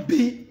bàbá tó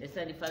bí. They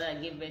said the father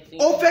that gave birth to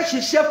Ó him. fẹ́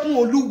ṣiṣẹ́ fún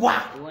Olúwa.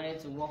 He wanted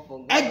to work for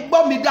God. Ẹ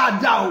gbọ́ mi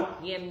dáadáa o.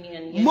 Hear me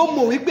and hear Mo me.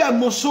 mọ̀ wípé ẹ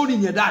mọ sórí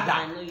yẹn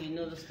dáadáa. I know you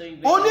know the story.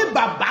 Ó very ní well.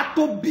 bàbá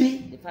tó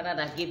bí. The father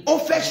that gave Ó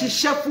birth fẹ́ to him.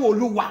 ṣiṣẹ́ fún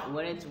Olúwa. He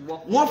wanted to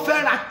work for Wọ́n God.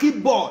 fẹ́ ra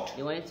keyboard.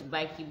 They wanted to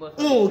buy keyboard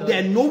for N ò the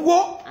dẹ̀ church.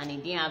 náwó. And he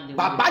didn't have the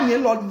Bàbá money.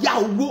 yẹn lọ yá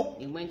owó.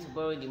 He went to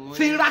borrow the money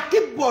Fi ra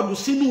keyboard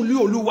sínú ilé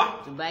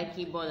Olúwa. to buy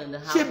keyboard in the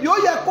house. Ṣèbí of ó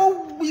yẹ God.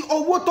 kó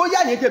owó tó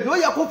yá yẹn ṣèbí ó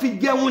yẹ kó fi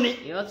jẹun ni.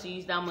 He ought to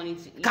use that money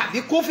to eat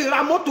Kàbí kó fi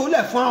ra mọ́tò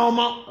lẹ̀ fún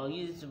ọmọ. or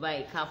use it to buy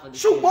a car for the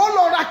Ṣùgbọ́n ó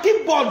lọ ra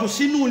keyboard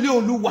sínú ilé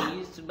Olúwa. He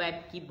used to buy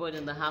keyboard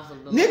in the house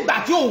of the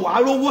Nígbà tí òun wá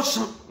rówó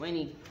san. when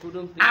he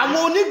couldn't pay.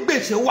 Àwọn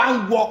onígbèsè wá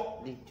ń wọ.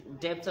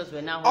 The debtors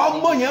were now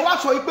Ọmọ yẹn wá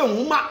sọ pé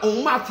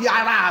òun máa fi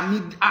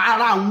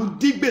ara òun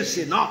dí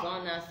gbèsè náà.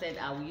 Son now said,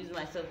 I will use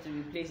myself to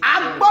replace the A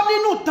debt." gbọ́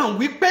nínú tàn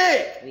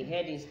wípé We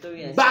heard in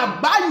story and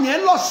bàbá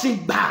yẹn lọ sí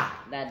gbà.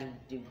 that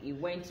he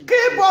went to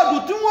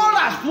Keyboard tí wọ́n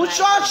rà fún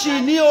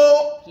ṣọ́ọ̀ṣì ni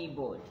o.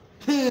 keyboard.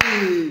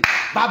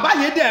 Bàbá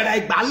yẹn dẹ̀ ra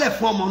ìgbálẹ̀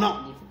fún ọmọ náà.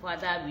 The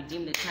father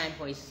redeemed the time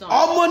for his son.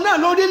 Ọmọ náà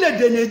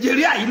lórílẹ̀‐èdè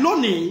Nàìjíríà yìí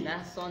lónìí.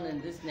 That son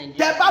in this Tẹ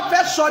Nigeria. bá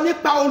fẹ́ sọ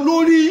nípa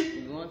olórí. If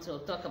you want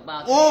want to talk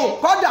about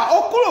kódà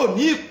ó kúrò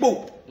ní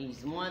ipò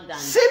is more than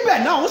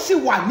síbẹ̀ náà ó sì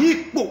wà ní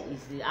ipò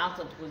is out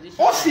of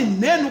position. ó sì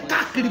nẹ́nu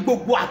káàkiri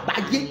gbogbo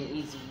àgbáyé And he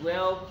is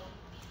well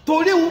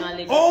torí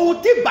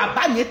ohun tí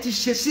bàbá yẹn ti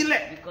ṣe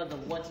sílẹ̀ because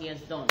of what he has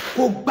done.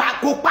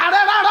 kò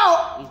parẹ́ rárá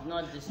o. It's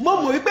not destroyed.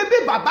 mo mọ̀ wípé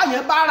bí bàbá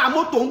yẹn bá ra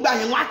mọ́tò ń gbà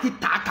yẹn wọ́n á ti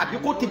tà á kàbí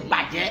kó ti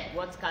bàjẹ́.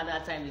 What car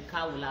that time the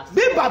car will have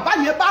bí sold. bàbá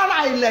yẹn bá ra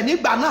ilẹ̀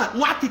nígbà náà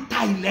wọ́n á ti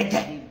ta ilẹ̀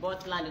jẹ. They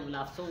bought land, they will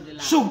have sold the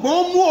land. ṣùgbọ́n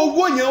ó mú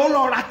owó yẹn ó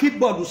lọ ra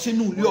kíbọ̀dù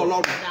sínú ilé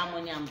ọlọ́run. That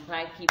money and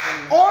pride keep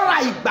on. ó ra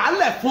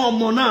ìgbálẹ̀ fún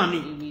ọmọ náà ni.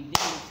 He redeemed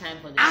the time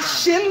for the land.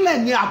 àṣélẹ̀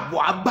ni àbọ̀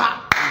àbá.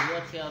 And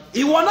watch out.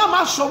 ìwọ náà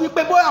máa sọ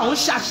wípé bóyá òun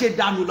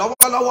ṣàṣedànù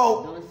lọ́wọ́lọ́wọ́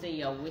o. Don't say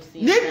you're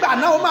wasting. nígbà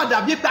time. náà ó máa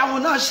dàbí pé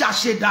àwọn náà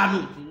ṣàṣedànù.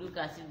 You look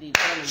as if they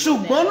tell you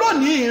ṣùgbọ́n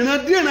lónìí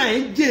ìrandíran ẹ̀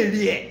ń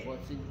jèrè ẹ̀. but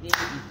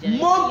today is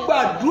mo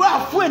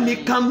gbàdúrà fún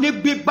ẹnìkan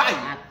níbí báyìí.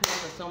 I pray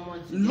for someone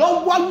to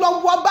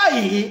lọ́wọ́lọ́wọ́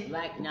báyìí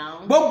right now.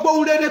 gbogbo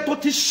ohun rere tó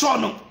ti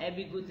sọnù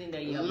Every good thing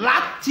that you have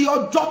láti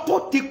ọjọ́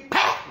tó ti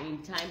pẹ́ in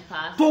time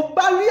past, tó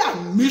bá rí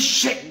àmì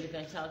ṣe you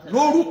can shout out.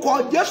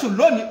 lórúkọ Jésù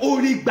lónìí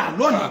orí gbà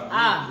lónìí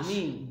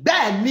Amen.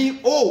 bẹ́ẹ̀ ni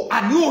o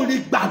àní orí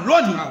gbà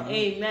lónìí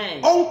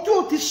Amen. ohun tí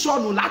o ti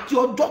sọnù láti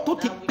ọjọ́ tó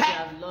ti That which you pẹ́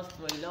have lost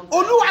for a long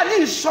time. Olúwa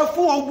ní sọ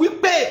fún ọ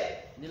wípé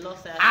The Lord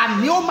said,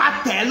 àní ó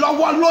máa tẹ̀ ẹ́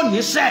lọ́wọ́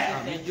lónìí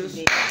sẹ́ "Them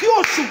today, kí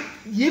oṣù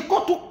yìí kó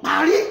tó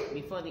parí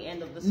before the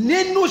end of this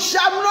nínú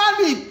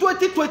January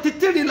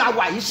 2023 la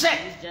wà yìí sẹ́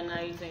this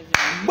January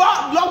 2020.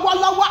 gbọ́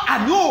lọ́wọ́lọ́wọ́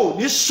àní ò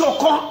ní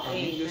sọkán.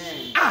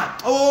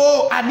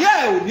 Amen. àní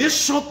ẹ̀ ò ní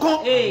sunkún.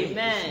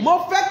 Amen.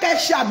 mo fẹ́ kẹ́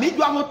ṣe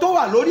àmìjọ àwọn tó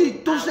wà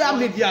lórí social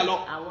media lọ.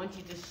 I want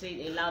you to say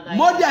it louder.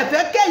 mo dẹ̀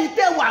fẹ́ kẹ́yìn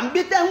tẹ́ wà ń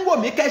bí tẹ́ ń wò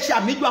mí kẹ́ ṣe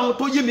àmìjọ àwọn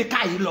tó yí mi ká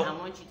yìí lọ. I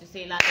want you to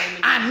say it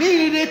louder. àní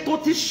ire tó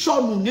ti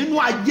sọnù nínú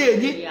ayé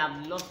yín. You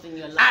have lost in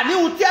your life. àní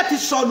ohun tí ẹ ti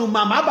sọnù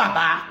màmá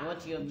bàbá.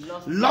 What you have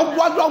lost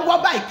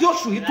lọ́wọ́lọ́wọ́ báyìí kí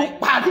oṣù yìí tó right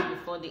parí. now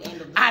before the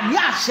end of the àní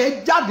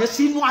àṣẹ jáde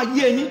sínú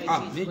ayé yín.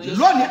 Àmín.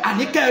 lónìí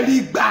àní kẹ́ rí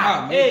gbà.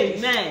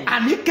 Amen.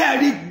 àní kẹ́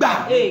rí gbà.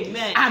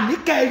 Amen. àní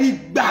kẹ́ rí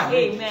gbà.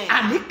 Amen.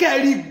 àní kẹ́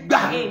rí gbà.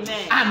 Amen.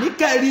 àní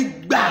kẹ́ rí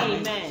gbà.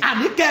 Amen.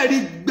 àní kẹ́ rí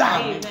gbà.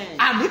 Amen.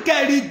 àní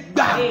kẹ́ rí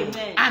gbà. Amen.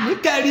 àní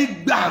kẹ́ rí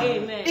gbà.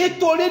 Amen.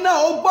 nítorí náà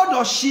ó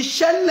gbọ́dọ̀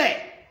ṣiṣẹ́ lẹ̀.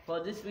 For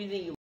this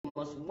reason, you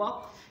must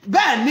walk.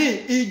 bẹ́ẹ̀ ni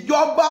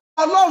ìjọba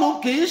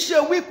Ọlọ́run kì í ṣe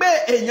wípé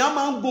èèyàn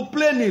máa ń gun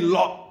pléènì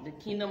lọ. The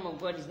kingdom of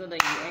God is not that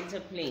you enter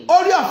plane.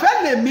 orí ọ̀fẹ́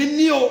lèmi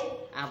ní o.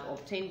 I've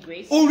obtained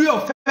grace. orí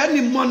ọ̀fẹ́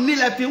ni mo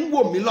nílẹ̀ fi ń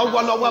wò mí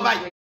lọ́wọ́lọ́wọ́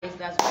báyìí.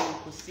 That's why you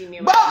could see me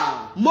right bá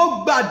now.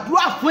 mo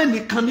gbàdúrà fún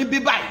ẹnìkan níbí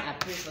báyìí. I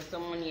pray for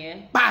someone here.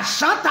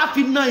 pàṣán ta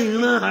fi na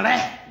ìran rẹ.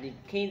 The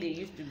king they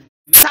used to.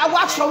 ta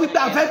wá sọ wípé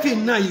a fẹ́ fi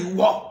na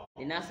ìwọ.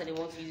 They now said they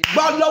want to use it.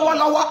 gbọ́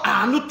lọ́wọ́lọ́wọ́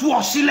àánú tú ọ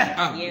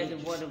sílẹ̀. Hear the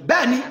word of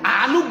bẹ́ẹ̀ ni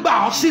àánú gbà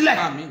ọ sílẹ̀.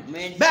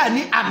 Mercy. bẹ́ẹ̀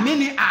ni àmì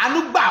ni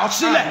àánú gbà ọ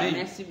sílẹ̀.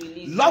 Mercy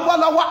release.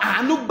 lọ́wọ́lọ́wọ́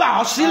àánú gbà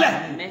ọ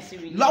sílẹ̀. Mercy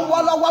release.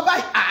 lọ́wọ́lọ́wọ́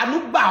báyìí àánú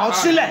gbà ọ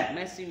sílẹ̀.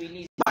 Mercy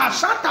release.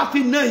 pàṣán ta fi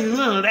na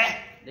ìran rẹ.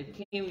 The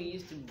king we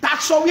used to. ta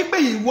sọ wípé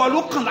ìwọ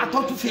ló kàn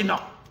látọ́ tún fi nà.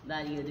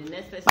 That you're the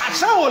next person.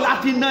 pàṣán ò la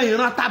fi na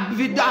ìran tàbí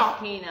fi dá ọ. What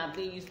king have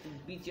they used to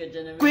beat your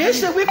kò yẹ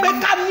generation? ṣe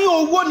wípé ká ní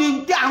owó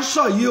ni tí à ń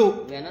sọ yìí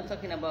o. We are not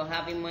talking about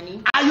having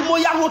money.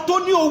 àìmọye àwọn tó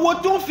ní owó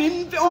tó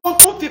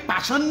fi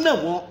pàṣán nà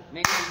wọ́n.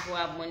 Many people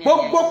have money.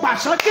 gbogbo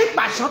pàṣán kí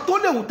pàṣán tó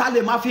lè wù ta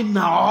lè máa fi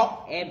nà ọ́.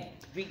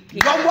 Every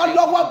king.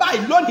 lọ́wọ́lọ́wọ́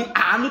báyìí lónìí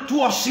àánú tú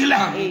ọ sílẹ̀.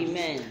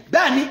 Amen.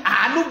 bẹ́ẹ̀ ni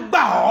àánú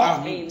gbà ọ́.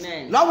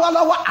 Amen.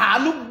 lọ́wọ́lọ́wọ́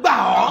àánú gbà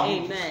ọ́.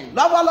 Amen.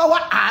 lọ́wọ́lọ́wọ́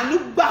àánú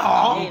gbà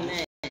ọ́.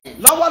 Amen.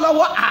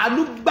 lọ́wọ́lọ́wọ́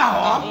àánú gbà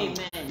ọ́. Amen.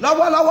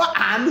 lọ́wọ́lọ́wọ́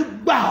àánú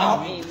gbà ọ́.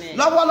 Amen.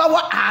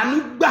 lọ́wọ́lọ́wọ́ àánú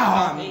gbà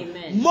ọ́.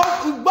 Amen. mo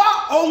gbọ́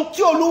ohun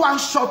tí Olúwa ń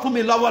sọ fún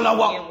mi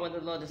lọ́wọ́lọ́wọ́. Hear what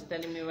the Lord is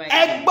telling me right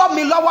ẹ now. gbọ́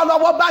mi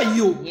lọ́wọ́lọ́wọ́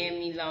báyìí o. Hear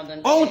me loud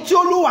and ohun clear. tí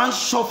Olúwa ń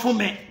sọ fún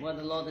mi. What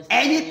the Lord is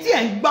ẹ̀yin telling tí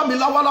ẹ̀ ń gbọ́ mi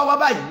lọ́wọ́lọ́wọ́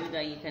báyìí. you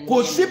that you can kò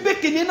hear sí me. bí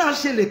kinní náà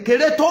ṣe lè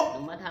kéré tó.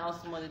 No matter how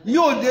small it is. mi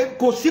ò lè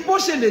kò sí bó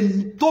ṣe lè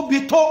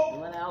tóbi tó.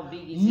 No matter how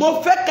big it is.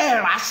 mo fẹ́ kẹ́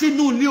ẹ rà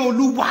sínú ilé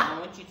Olúwa I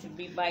want you to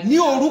be by ní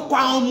orúkọ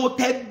àwọn ọmọ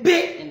tẹ́ bí.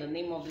 in the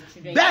name of the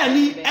children. bẹ́ẹ̀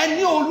ni you have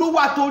ẹni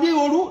Olúwa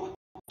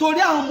torí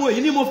àwọn ọmọ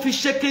yìí ni mo fi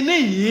ṣe kinní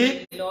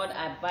yìí. Lord,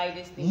 I buy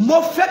this thing.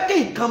 mo fẹ́ kí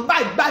nǹkan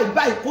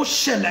báyìí kó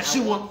ṣẹlẹ̀ sí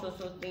I wọn. want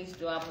so things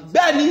to happen.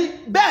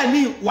 bẹ́ẹ̀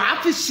ni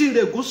wàá fi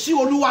ṣìrègùn sí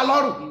Olúwa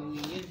lọ́rùn. You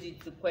will use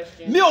it to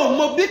question. mi ò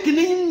mọ bí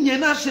kinní yẹn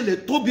náà ṣe lè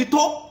tóbi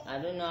tó. I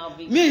don't know how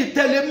big. mi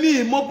ìtẹ̀lé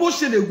mi mọ bó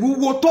ṣe lè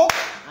wúwo tó.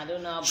 I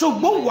don't know how big.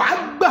 ṣùgbọ́n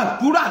wàá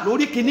gbàdúrà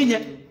lórí kinní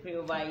yẹn. You pray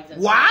over it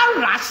and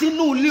wàá rà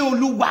sínú ilé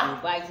Olúwa. you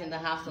buy it in the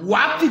house of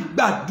wàá fi God.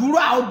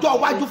 gbàdúrà ọjọ́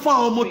iwájú fún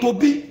àwọn ọmọ tó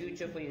bí.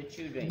 Future for your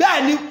children.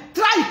 bẹ́ẹ̀ ni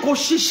tíráì kò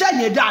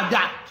ṣiṣẹ́ yẹn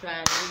dáadáa. Try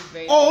and live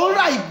very òun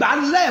ra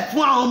ìgbálẹ̀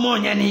fún àwọn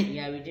ọmọ yẹn ni.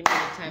 You are redeeming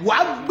the time.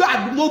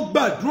 wàá mo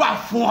gbàdúrà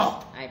fún ọ.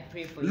 I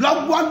pray for you.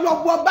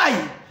 lọ́wọ́lọ́wọ́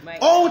báyìí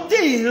ohun tí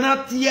ìran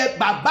tiẹ̀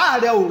bàbá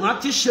rẹ ò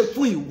rántí ṣe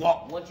fún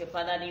ìwọ. What your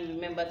father didn't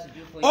remember to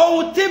do for you.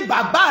 ohun tí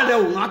bàbá rẹ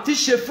ò rántí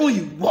ṣe fún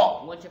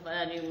ìwọ. What your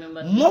father didn't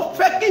remember to mo do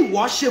for fẹ́ kí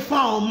ìwọ ṣe fún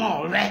àwọn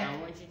ọmọ rẹ. you.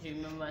 I want you to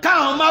remember.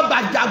 káwọn má ba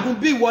jagun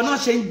bí ìwọ náà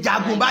ṣe ń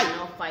jagun I will báyìí.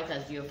 not fight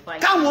as you're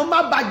fighting. káwọn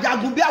má ba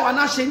jagun bí àwa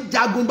náà ṣe ń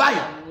jagun báyìí.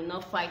 I will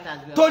not fight as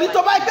we are torí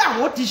tó bá fighting. gbé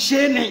àwọn ti ṣe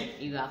é ni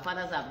If our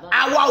fathers have done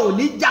àwa ò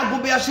ní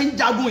jagun bí a ṣe ń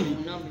jagun we yìí.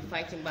 will not be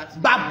fighting back to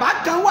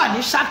Bàbá kan wà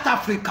ní South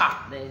Africa.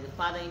 There is a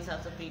father in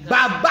South Africa.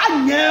 Bàbá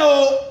yẹn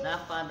o That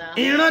father,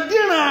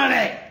 ìrandíran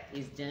rẹ̀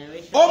his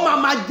generation, ó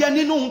máa jẹ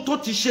nínú ohun tó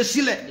ti ṣe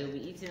sílẹ̀. they will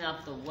be eating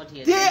out of what he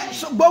has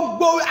Tí done.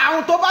 gbogbo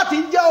àwọn tó bá ti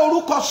ń jẹ́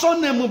orúkọ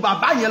sọ́nẹ̀mù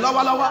bàbá yẹn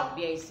lọ́wọ́lọ́wọ́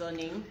Bear his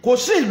surname. kò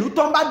sí ìlú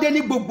tó ń bá dé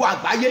ní gbogbo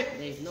àgbáyé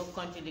There is no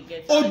country to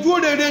get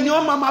ojú rere ni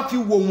wọ́n máa fi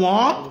wò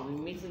wọ́n. They will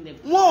be meeting the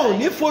Wọn ò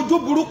ní fojú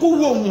burúkú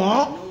wò wọ́n No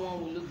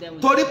one will look them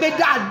with torí pé eyes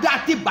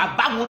dáadáa tí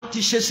bàbá wọn ti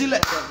ṣe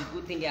sílẹ̀. of the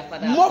good thing their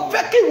father Mo has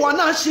fẹ́ done. kí ìwọ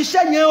náà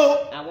ṣiṣẹ́ yẹn o.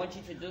 I want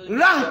you to do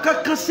Ra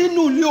nǹkan kan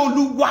sínú ilé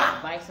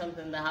Olúwa buy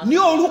something in the house. ní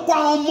orúkọ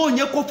àwọn ọmọ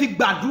yẹn kó fi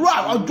gbàdúrà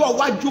ọjọ́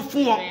iwájú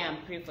fún wọn. Pray and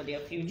pray for their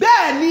future.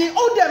 Bẹ́ẹ̀ ni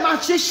ó dẹ̀ máa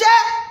ṣiṣẹ́.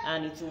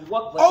 And it will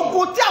work for them.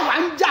 Ogun tí àwa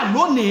ń jà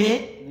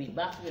lónìí We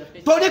back to your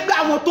face. torí pé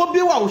àwọn tó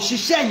bí wa ò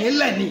ṣiṣẹ́ yẹn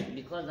lẹ̀ ni.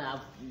 Because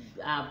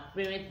our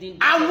parents didn't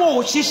Àwọn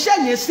ò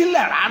ṣiṣẹ́ yẹn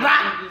sílẹ̀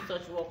rárá. do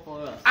such work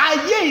for us.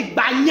 Ayé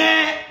ìgbà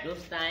yẹn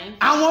Those times,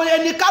 àwọn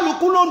ẹni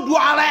kálukú ló ń du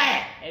ara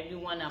ẹ̀.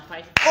 everyone are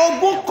fighting.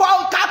 Ogún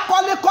ká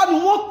kọ́lé kọ́ ni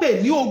wọ́n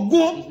pè ní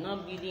ogún. It's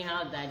not building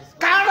house that is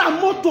Kára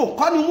mọ́tò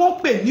kọ́ ni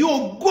wọ́n pè ní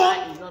ogún.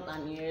 That is not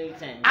an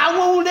inheritance. Àwọn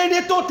ohun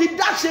rere tó ti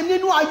dáṣe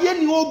nínú ayé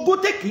ni ogún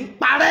tí kì í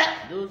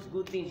parẹ́. Those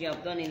good things you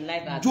have done in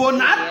life are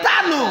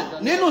Jonathan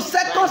nínú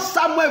 2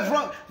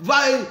 Samuel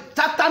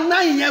chapter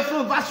 9 yẹn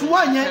from verse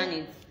 1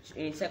 yẹn.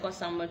 In 2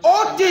 Samuel,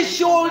 Ó ti chapter 9,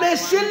 ṣoore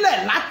verse 1,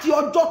 sílẹ̀ láti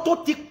ọjọ́ tó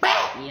ti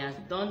pẹ́. He has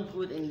done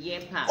good in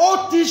year past.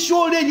 Ó ti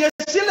ṣoore yẹn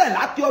sílẹ̀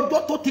láti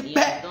ọjọ́ tó ti He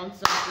pẹ́. has done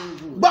something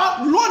good.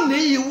 Gbọ́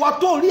lónìí ìwọ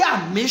tó rí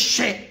àmì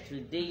ṣe.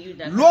 Today you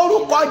that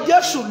Lórúkọ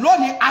Jésù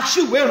lónìí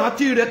aṣíwèé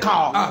ìrántí rẹ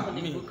kàn ọ́. open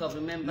the book of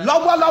remembrance.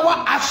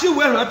 Lọ́wọ́lọ́wọ́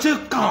aṣíwèé ìrántí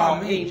kàn ọ́.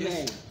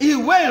 Amen.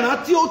 Ìwé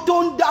ìrántí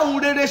tó ń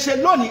dáhùn rere ṣe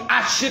lónìí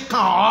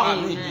àṣìkàn ọ́.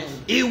 Amen.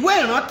 Ìwé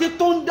ìrántí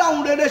tó ń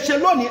dáhùn rere ṣe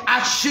lónìí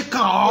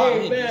àṣìkàn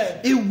ọ́.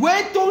 Amen. Ìwé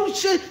tó ń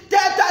ṣe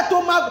tẹ́tẹ́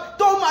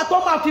tó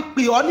máa fi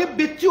pè ọ́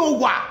níbi tí ó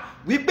wà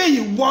wípé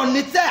ìwọ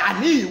ni tẹ́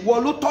àní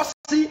ìwọ ló tọ́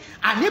sí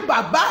àní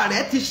bàbá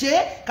rẹ ti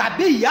ṣe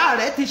kàbí ìyá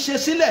rẹ ti ṣe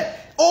sílẹ̀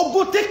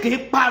ogún tí kì í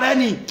parẹ́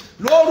ni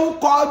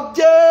lórúkọ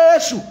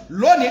Jésù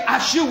lónìí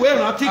aṣíwèé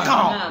ìrántí kàn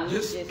ọ́.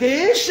 Amen. Kì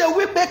í ṣe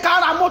wípé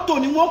kára mọ́tò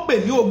ni wọ́n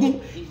pè ní ogún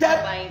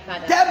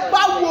tẹ́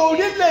bá wo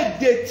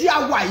orílẹ̀-èdè tí a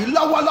wà yìí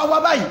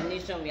lọ́wọ́lọ́wọ́ báyìí The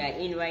nation we are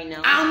in right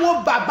now.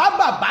 àwọn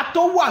bàbá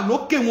tó wà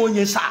lókè wọn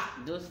yẹn sà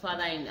Those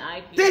father in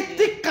IPC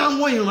títí kan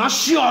àwọn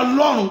ìránṣẹ́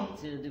Ọlọ́run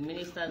to the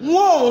ministers.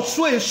 wọn ò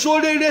so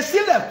èso rere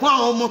sílẹ̀ fún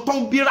àwọn ọmọ tó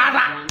ń bí They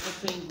rárá are not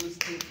doing good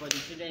things for the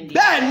children. They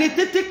bẹ́ẹ̀ ni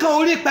títí kan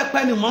orí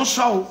pẹpẹ ni wọ́n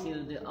sọ o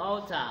till the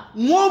altar.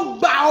 wọ́n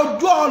bà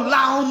ọjọ́ ọ̀la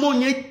àwọn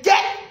ọmọ yẹn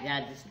jẹ́ They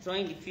are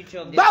destroying the future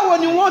of their báwo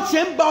ni children. wọ́n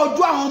ṣe ń bà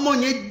ọjọ́ àwọn ọmọ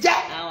yẹn jẹ́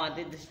How are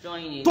they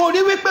destroying it? torí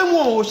wípé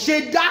wọn ò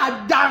ṣe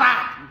dáadáa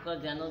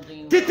Because they are not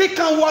doing títí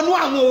kan wọnú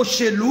àwọn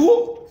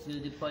òṣèlú to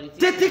the politicians.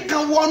 títí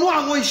kan wọnú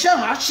àwọn iṣẹ́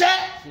ìránṣẹ́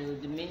To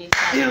the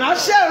ministers.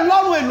 ìránṣẹ́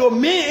Ọlọ́run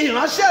èlòmíì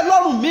ìránṣẹ́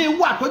Ọlọ́run míì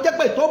wà tó jẹ́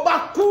pé tó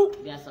bá kú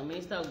There are some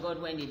ministers of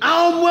God when they die,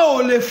 àwọn ọmọ ẹ̀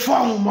ò lè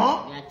fọhùn mọ́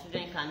their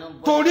children cannot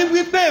vote torí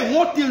wípé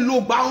wọ́n ti lò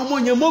gba àwọn ọmọ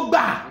yẹn mọ́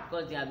gbà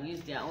because they have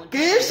used their own. kì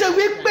í ṣe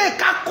wípé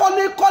ká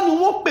kọ́lé kọ́ ni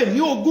wọ́n pè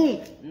ní ogún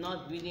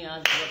Not building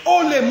house.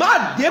 o lè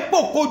má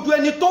dépò kojú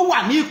ẹni tó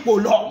wà ní ipò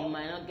lọ You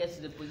might not get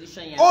to the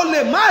position you o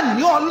lè má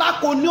ní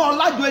ọlá kó ní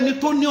ọlá ju ẹni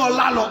tó ní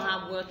ọlá lọ don't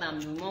have wealth and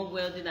be more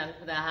wealthy than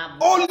people that have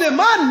o lè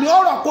má ní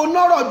ọrọ̀ kó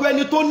nọ́rọ̀ ju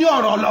ẹni tó ní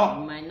ọrọ̀ lọ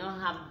You might not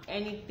have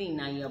anything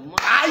and you're more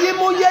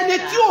àyèmọye ẹni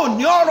tí ò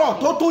ní ọrọ̀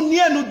tó tún ní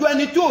ẹnu ju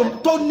ẹni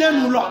tó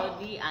nẹ́nu lọ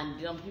wealthy and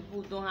some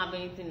people don't have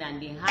anything and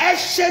they ẹ have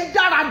ṣe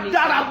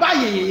dáradára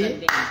báyìí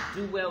and they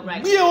do well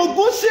right gbé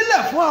ogún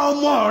sílẹ̀ fún àwọn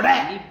ọmọ rẹ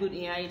leave good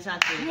inheritance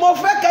to mo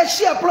fẹ́ kẹ́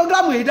ṣí ẹ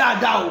programu yìí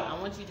dáadáa o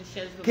I want you to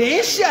share this kì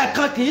í ṣe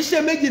ẹ̀kan kì í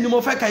ṣe méjì ni mo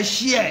fẹ́ kẹ́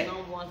ṣí ẹ not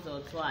once or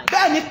twice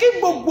bẹ́ẹ̀ ni kí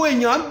gbogbo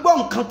èèyàn gbọ́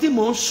nǹkan tí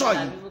mò ń sọ so yìí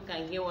that people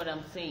can hear what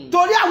I'm saying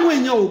torí àwọn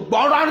èèyàn ò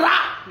gbọ́ rárá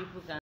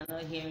people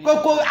cannot hear me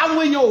kókó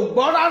àwọn èèyàn ò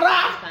gbọ́ rárá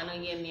people cannot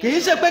hear me kì í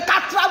ṣe pé ká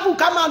travel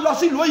ká máa lọ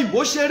sílùú òyìnbó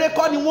ṣeré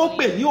kọ́ ni wọ́n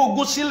pè ní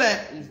ogún sílẹ̀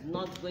it's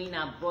not going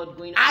abroad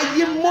going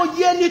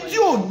àyèmọye ẹni tí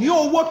ò ní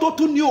owó tó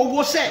tún ní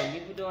owó sẹ̀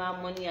people don't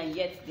have money and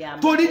yet they are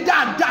torí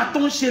dáadáa tó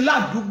ń ṣe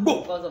ládùúgbò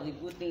because of the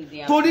good things they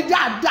have torí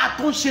dáadáa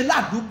tó ń ṣe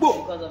ládùúgbò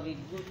because of the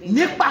good things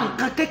nípa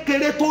nǹkan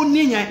kékeré tó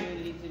níyẹn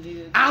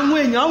àwọn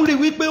èèyàn rí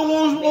wípé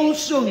wọ́n ń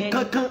so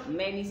nǹkan kan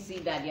many see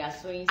that they are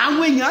sowing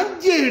àwọn èèyàn ń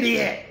jèrè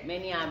ẹ̀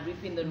many are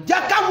reaping the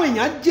jẹ́ káwọn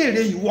èèyàn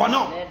jèrè ìwọ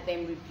náà let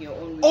them reap your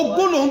own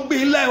ogún reward ló ń gbé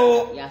lẹ̀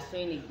o you are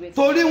sowing a great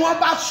torí wọ́n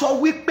bá sọ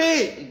wípé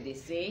if they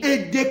say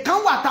èdè kan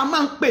wà tá a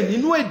máa ń pè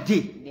nínú èdè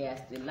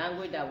there's the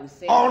language that we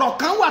say ọ̀rọ̀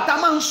kan wà tá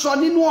a máa ń sọ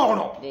nínú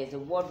ọ̀rọ̀ there's a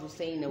word we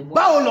say in a word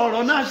báwo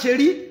lọ̀rọ̀ náà ṣe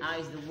rí how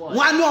is the word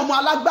wọ́n á ní ọmọ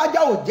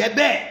alágbájá ò jẹ́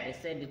bẹ́ẹ̀ they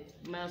said the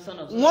son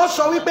of wọ́n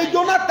sọ wípé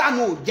Jonathan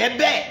ò jẹ́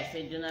bẹ́ẹ̀ they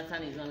said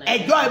Jonathan is not like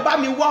ẹjọ́ ẹ bá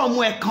mi wá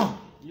ọmọ ẹ̀ kan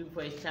look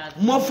for a child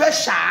mo fẹ́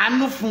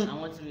ṣàánú fún I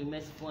want to be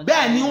merciful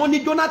bẹ́ẹ̀ ni wọ́n ní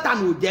Jonathan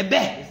ò jẹ́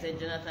bẹ́ẹ̀ they said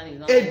Jonathan is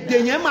not like èdè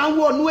that. yẹn máa ń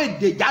wọnú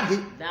èdè jáde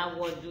That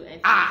word do enter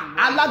Ah, into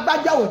word.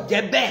 alágbájá ò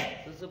jẹ́ bẹ́ẹ̀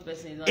So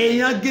person is not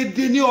èèyàn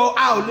gidi ni ọ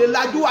a ò lè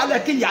lajú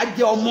wálẹ̀ kí ìyá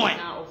jẹ ọmọ ẹ̀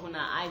now open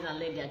our eyes and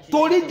let their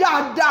torí children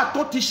dáadáa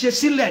tó ti ṣe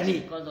sílẹ̀ ni.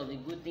 because of the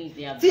good things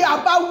they have Tí a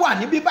done. bá wà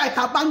níbí báyìí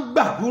tá a bá ń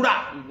gbàdúrà,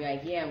 If we are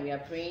here and we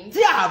are praying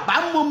tí a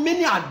bá mọ mí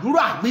ní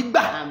àdúrà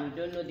gbígbà, and we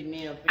don't know the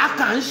meaning of a prayer,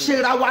 kàn ń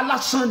ṣera wa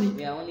lásán ni.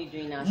 we are only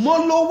doing our Mo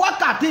lo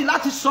wákàtí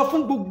láti sọ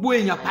fún gbogbo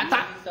èèyàn pátá.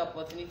 use this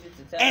opportunity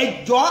to tell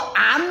Ẹ̀jọ̀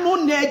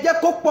àánú ni ẹ jẹ́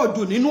kó pọ̀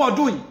jù nínú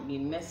ọdún yìí. be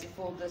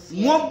merciful this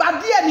year. Wọ́n bá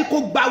díẹ̀ ni kò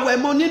gbàwẹ̀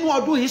mọ́ nínú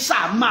ọdún yìí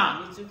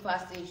sàmà. Little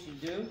fasting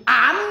should do.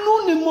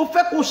 Àánú ni mo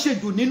fẹ́ kó ṣe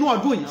jù nínú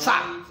ọdún yìí I sà.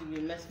 want you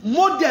to be merciful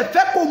Mo dẹ̀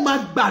fẹ́ kó máa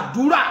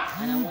gbàdúrà.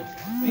 and I want you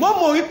to pray. Mo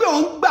mọ̀ wípé ò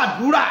ń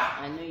gbàdúrà,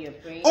 I know you're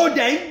praying ó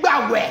dẹ̀ ń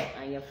gbàwẹ̀.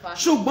 and you're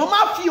fasting. Ṣùgbọ́n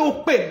má fi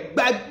òpè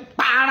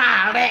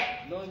para rẹ̀.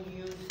 Don't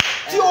use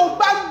Tí o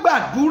bá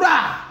gbàdúrà,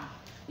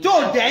 tí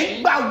o dẹ̀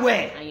ń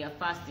gbàwẹ̀, and you're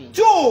fasting.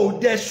 tí o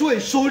dẹ̀ so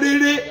èso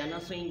rere, You are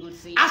not sowing good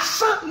seed.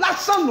 asán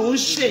lásán ló ń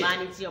It's ṣe.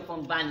 vanity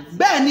upon vanity.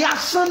 Bẹ́ẹ̀ ni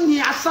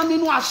asán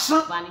nínú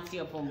asán. Vanity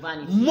upon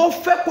vanity. Mo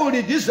fẹ́ kó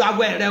reduce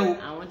àwẹ̀ rẹ o.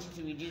 I want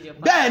you to reduce your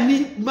fasting. Bẹ́ẹ̀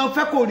ni mo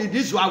fẹ́ kó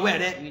reduce àwẹ̀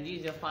rẹ.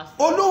 Reduce your fasting.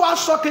 Olúwa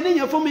sọ kínní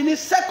yẹn fún mi ní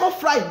second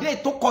Friday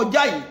tó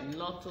kọjá yìí. The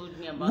Lord told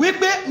me about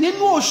Wípé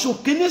nínú oṣù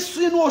kínní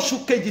sínú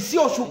oṣù kejì sí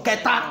oṣù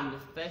kẹta. from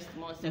the first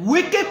month,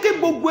 Wípé kí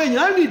gbogbo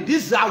èèyàn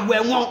reduce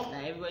àwẹ̀ wọn.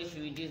 that everybody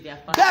should reduce their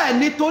fasting. Bẹ́ẹ̀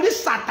ni torí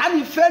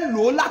Sátánì fẹ́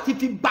lò ó láti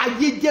fi ba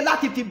ayé jẹ́,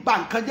 láti fi ba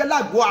nǹkan jẹ́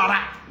lágọ̀ọ́ ara.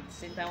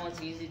 Satan wants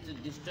to use it to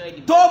destroy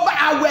the Tó bá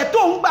àwẹ̀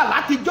tó ń gbà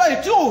látijọ́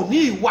yìí tí ò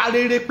ní ìwà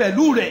rere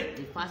pẹ̀lú rẹ̀.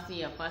 The fasting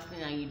you're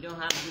fasting and you don't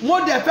have good. Mo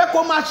dẹ̀ fẹ́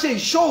kó máa ṣe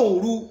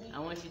ìṣòro. I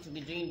want you to be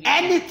doing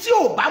Ẹni tí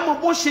ò bá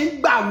mọ bó ṣe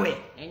ń gbàwẹ̀,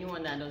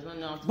 anyone that does not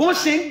know how to bó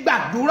fast, ṣe ń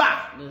gbàdúrà,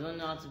 does not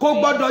know how to kò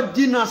pray, gbọdọ̀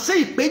jìnnà sí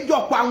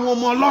ìpéjọpọ̀ àwọn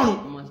ọmọ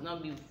Ọlọ́run. you must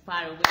not be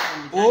far away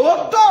from the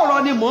Òótọ́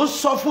ọ̀rọ̀ ni mò ń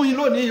sọ fún yín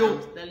lónìí yìí o. I'm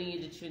telling you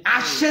the truth.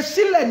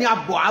 Àṣesílẹ̀ ni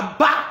àbọ̀ á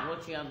bá.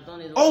 What you have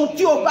done is Ohun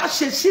tí o bá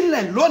ṣe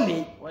sílẹ̀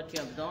lónìí, what you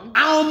have done.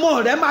 àwọn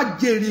ọmọ rẹ̀ máa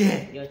jèrè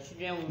ẹ̀. Your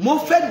children will Mo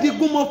fẹ́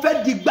digun, mo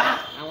fẹ́ digbá.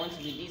 I want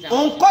to be this. I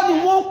Òun want kọ́ to ni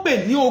be wọ́n ń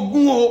pè ní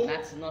ogún o. that.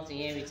 That's not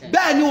inheritance.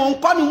 Bẹ́ẹ̀ ni òun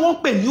kọ́ ni wọ́n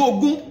ń pè ní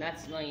ogún.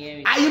 That's not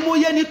inheritance.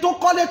 Àìmọye ni tó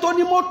kọ́lé tó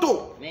ní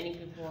mọ́tò. Many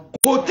people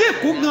Kò tí ì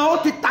kú gan, ó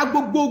ti ta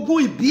gbogbo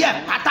ogún ìbí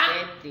ẹ̀ pátá.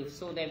 dead, they've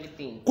sold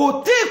everything.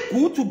 Kò tí ì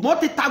kú ṣùgbọ́n ó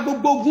ti ta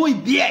gbogbo ogún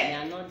ìbí They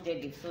ẹ̀. are not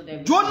dead, they've sold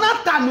everything.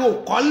 Jonathan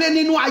ò kọ́lé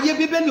nínú ayé,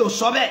 Bíbélì ò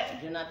sọ bẹ́ẹ̀.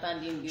 Jonathan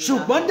didn't give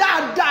Ṣùgbọ́n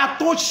dáadáa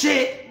tó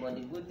ṣe, but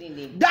the good thing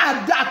they've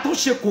dáadáa tó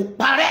ṣe kò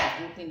parẹ́.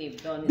 the good thing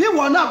they've done Bí is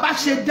ìwọ náà bá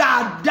ṣe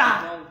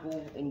dáadáa, not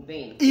go in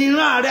vain.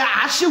 ìran rẹ̀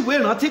á sì wé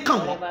ìrántí kàn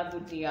wọ́n. Whatever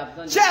good thing you have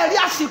done. Ṣé ẹ rí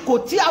àsìkò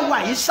tí a wà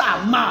yìí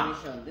sàmà?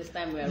 This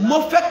time we're Mo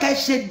fẹ́ ká ẹ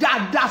ṣe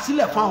dáadáa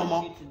sílẹ̀ fún àwọn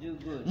ọmọ. you to do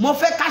good. Mo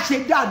fẹ́ ká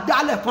ṣe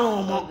dáadáa lẹ̀ fún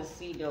àwọn ọmọ. Sow the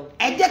seed of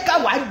Ẹ jẹ́ ká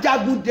wàá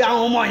jagun de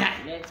àwọn ọmọ yẹn.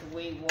 let's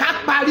wait one. Ká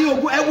parí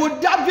ogun. Ẹ wo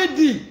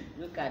Dávidi.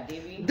 Look at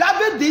David.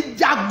 Dávidi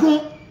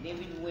jagun.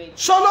 David wait.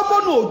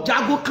 Sólómọ́nì ò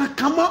jagun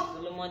kankan mọ́.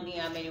 Solomon didn't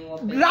have any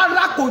warfare.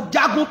 Rárá kò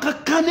jagun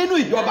kankan nínú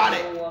ìjọba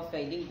rẹ̀. No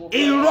warfare. He didn't go for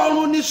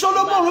Ìrọ̀rùn ni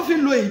Sólómọ́nì fi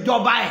lo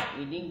ìjọba ẹ̀.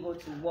 He didn't go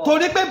to war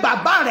Torí pé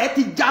bàbá rẹ̀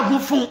ti jagun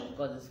fún un.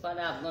 because his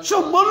father have gone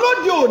Ṣùgbọ́n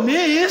lóde òní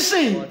yìí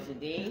sìn, but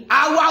today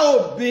àwa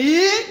òbí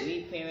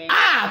we parents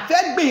a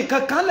fẹ́ gbìn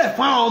kankan lẹ̀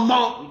fún àwọn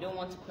ọmọ. we don't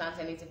want to plant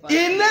anything for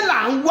Ilé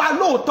là ń wá,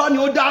 lóòótọ́ ni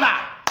ó dára.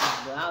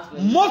 the house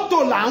we're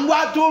Mọ́tò là ń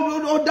wá tó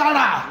ó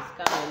dára.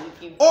 this car we're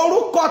looking for.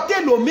 Orúkọ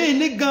tèlòmíì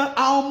ní gan,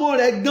 àwọn ọmọ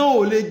rẹ̀ gan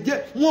ò lè jẹ́,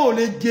 wọn ò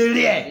lè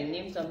jèrè ẹ̀. The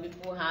name some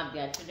people have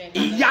their children.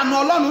 Ìyanu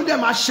Ọlọ́run dẹ̀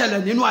máa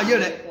ṣẹlẹ̀ nínú ayé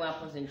rẹ̀. What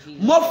happens in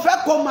Jesus? Mo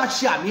fẹ́ kó máa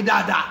ṣe àmì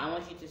dáadáa. I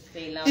want you to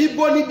say loud.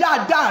 Ibo ni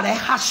dáadáa rẹ̀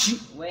há sí?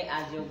 Where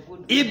has your good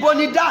Ibo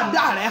ni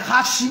dáadáa rẹ̀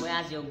há sí? Where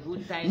has your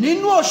good time?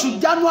 Nínú oṣù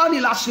January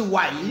la ṣì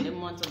wà In the yìí.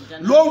 month of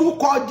January.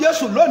 Lórúkọ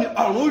Jésù lónìí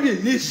ọ̀run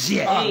rìlíìsì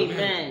ẹ̀.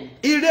 Amen.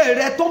 Ire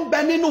rẹ̀ tó ń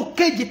bẹ nínú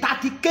kéjì ta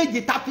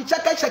fi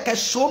ṣẹ́kẹ́ṣẹkẹ̀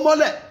so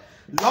mọ́lẹ̀.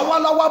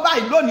 Lọ́wọ́lọ́wọ́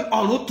báyìí lónìí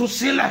ọ̀run tú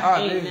sílẹ̀.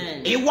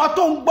 Amen. Ìwọ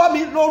tó ń gbọ́ mi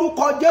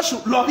lórúkọ Jésù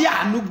lọ rí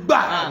àánú gbà.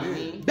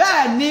 Àmín.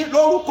 Bẹ́ẹ̀ ni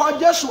lórúkọ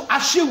Jésù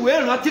aṣíwèé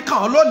ìrántí kàn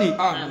ọ́ lónìí.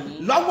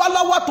 Àmín.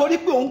 Lọ́wọ́lọ́wọ́ torí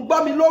pé òun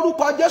gbọ́ mi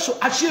lórúkọ Jésù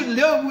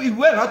aṣíwèé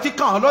ìwé ìrántí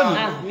kàn ọ́ lónìí.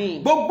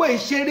 Àmín. Gbogbo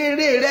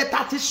ìṣerere rẹ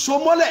ta ti so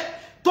mọ́lẹ̀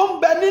tó ń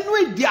bẹ nínú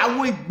ìdí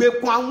àwọn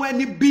ìgbèkùn àwọn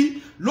ẹni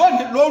bí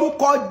lónìí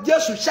lórúkọ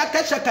Jésù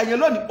ṣẹ́kẹ́ṣẹkẹ̀ yẹn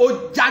lónìí ó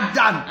já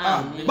dànù.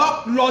 Àmín.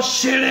 Bọ́ lọ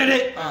ṣe rere.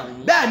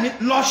 Àmín. Bẹ́ẹ̀ ni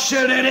lọ ṣe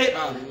rere.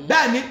 Àmín.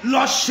 Bẹ́ẹ̀ ni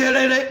lọ ṣe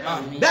rere.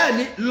 Àmín. Bẹ́ẹ̀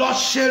ni lọ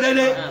ṣe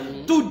rere.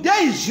 Àmín.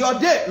 Today is your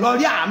day, lọ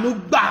rí àánú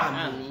gbà.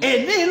 Àmín.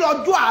 Èní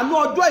lọ́jọ́ àánú,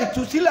 ọjọ́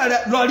ìtúsílẹ̀ rẹ,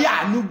 lọ rí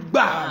àánú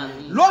gbà.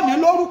 Àmín. Lónìí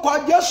lórúkọ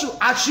Jésù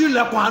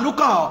aṣílẹ̀kùn àánú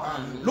kàn ọ́.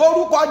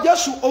 Lórúkọ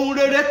Jésù ohun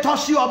rere tọ́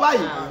sí ọ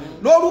báyìí.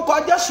 Lórúkọ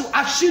Jésù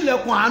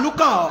aṣílẹ̀kùn àánú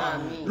kàn ọ́.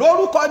 Àmín.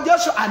 Lórúkọ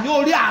Jésù àní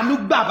orí àánú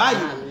gbà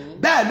báyìí. Àmín.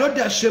 Bẹ́ẹ̀ ló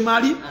dẹ̀ ṣe máa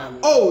rí.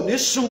 O ò ní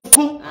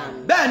sunkún.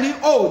 Bẹ́ẹ̀ ni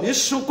o ò ní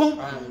sunkún.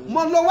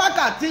 Mo lo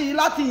wákàtí yìí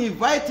láti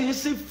invite yín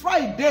sí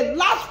Friday,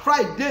 last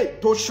Friday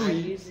tóṣù I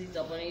yìí. use this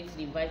opportunity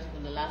to invite you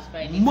for the last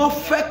Friday. Mo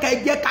fẹ́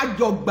kẹ́ jẹ́ ká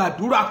jọ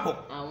gbàdúrà pọ̀.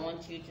 I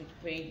want you to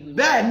pray with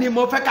me. Bẹ́ẹ̀ ni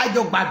mo fẹ́ ká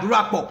jọ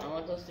gbàdúrà pọ̀. I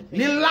want us to pray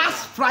Ní together.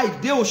 last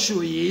Friday oṣù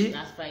yìí,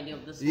 Last Friday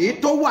of this èyí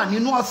month tó wà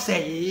nínú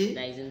ọ̀sẹ̀ yìí,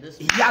 that is in this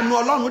month. ìyanu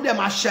Ọlọ́run dẹ̀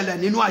máa ṣẹlẹ̀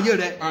nínú ayé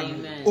rẹ.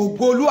 Amen.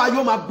 Ògo Olúwa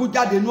yóò máa bú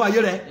jáde nínú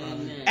ayé rẹ.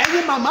 Amen. Ẹ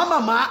ẹ̀yin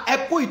màmá ẹ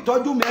kú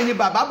ìtọ́jú mi, ẹ̀yin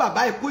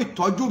bàbá ẹ kú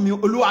ìtọ́jú mi,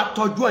 Olúwa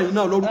tọ́jú ẹ̀yin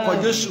náà lórúkọ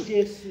Jésù.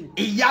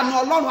 Ìyanu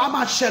Ọlọ́run á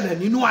máa ṣẹlẹ̀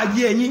nínú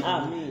ayé yín.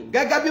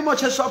 Gẹ́gẹ́ bí mo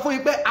ṣe sọ fún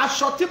yín pé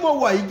aṣọ tí mo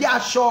wọ̀ yìí jẹ́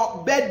aṣọ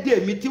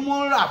bẹ́ẹ̀dẹ̀ mi tí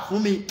wọ́n ń rà fún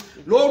mi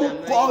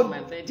lórúkọ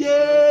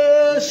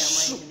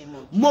Jésù.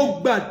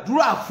 Mo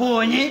gbàdúrà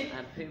fún yín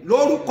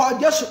lórúkọ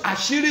Jésù,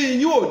 àṣírí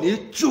yín ò ní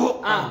tú.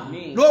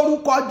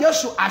 Lórúkọ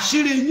Jésù,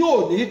 àṣírí yín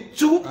ò ní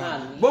tú.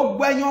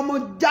 Gbogbo ẹ̀yin ọmọ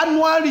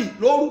January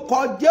lórúkọ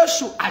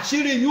Jésù,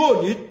 àṣírí yín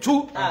ò ní tú.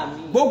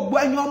 Gbogbo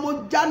ẹ̀yin ọmọ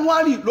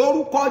January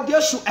lórúkọ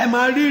Jésù, ẹ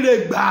máa ríre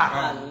gbà.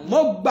 Mo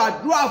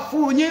gbàdúrà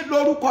fún yín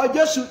lórúkọ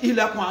Jésù,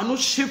 ilẹ̀kùn àánú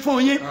ṣí fún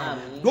yín.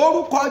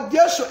 Lórúkọ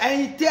Jésù,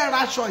 ẹ̀yin tí ẹ ra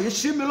aṣọ yìí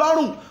sí mi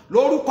lọ́rùn,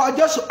 lórúkọ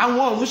Jésù, àwọn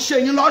ọ̀run ṣe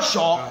yín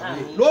lọ́ṣọ̀ọ́.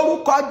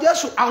 Lórúkọ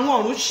Jésù, àwọn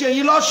ọ̀run ṣe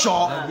yín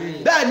lọ́ṣọ̀ọ́.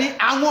 Bẹ́ẹ̀ ni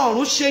àwọn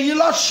ọ̀run ṣe yín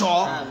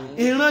lọ́ṣọ̀ọ́.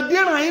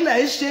 Ìrandíran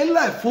ilẹ̀ ṣe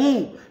lẹ̀ fún.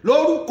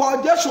 Lórúkọ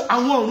Jésù,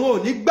 àwọn ọ̀run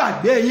ò ní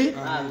gbàgbé yín.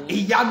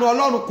 Ìyanu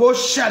Ọlọ́run kó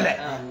ṣẹlẹ̀.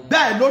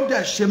 Bẹ́ẹ̀ ló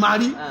dẹ̀ ṣe máa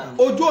rí.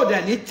 Ojú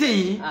òdẹ̀ ní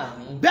tìyín.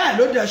 Bẹ́ẹ̀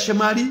ló dẹ̀ ṣe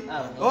máa rí.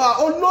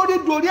 Olórí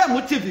Dorí Ẹ̀mú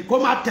TV kó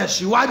máa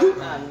tẹ̀síwájú.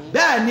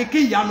 Bẹ́ẹ̀ ni kí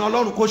ìyanu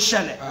Ọlọ́run kó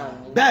ṣẹlẹ̀.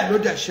 Bẹ́ẹ̀ ló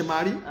dẹ̀ ṣe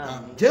máa rí.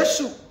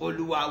 Jésù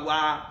Olúwa wa.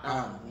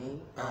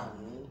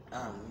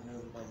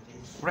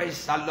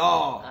 Praise the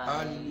Lord.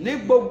 Ní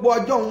gbogbo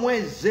ọjọ́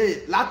Wednesday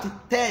láti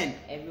 10.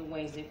 Every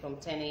Wednesday from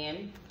 10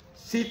 a.m.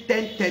 sí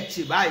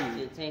 10:30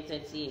 báyìí. to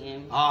 10:30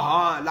 a.m.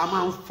 La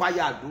máa ń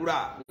fàyà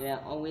àdúrà. We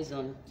are always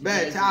on.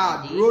 Bẹ́ẹ̀ tá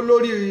a dúró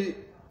lórí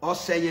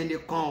ọ̀sẹ̀ yẹn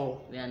nìkan o.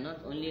 We are not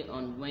only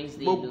on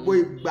Wednesday. Gbogbo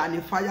ìgbà ni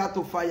fàyà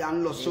tó fàyà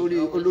ń lọ sórí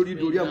Olórí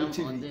Dorí Ẹ̀mú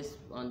TV.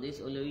 On this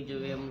Olórí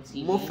Dorí Ẹ̀mú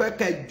TV. Mo fẹ́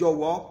kẹ́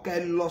jọ̀wọ́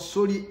kẹ́ lọ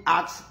sórí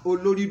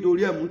 @Olórí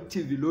Dorí Ẹ̀mú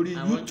TV lórí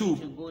YouTube. I want you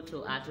to go to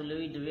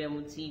 @Olórí Dorí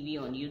Ẹ̀mú TV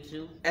on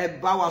YouTube. Ẹ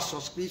bá wa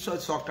subscribe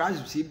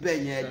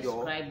síbẹ̀ yẹn ẹ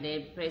jọ̀ọ́. Subscribe there,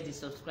 press the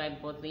subscribe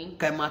button.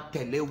 Kẹ́ máa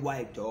tẹ̀lé wa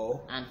ẹ jọ̀ọ́.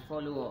 And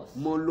follow us.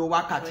 Mo lo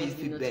wákàtí Press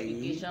the fi bẹ̀ yín.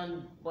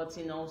 notification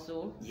button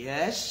also.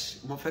 Yes,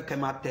 mo fẹ́ kẹ́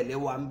máa tẹ̀lé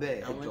wa ń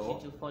bẹ̀ ẹ I want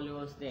jọ̀ọ́. you to follow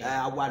us there.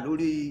 Wà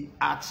lórí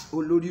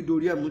 @Olórí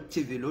Dorí Ẹ̀mú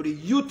TV lórí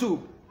YouTube.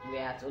 We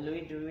are at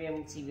Olórí Dorí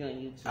Ẹ̀mú TV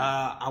on YouTube.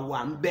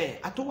 Àwa ń bẹ̀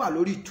a tó wà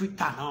lórí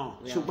Twitter náà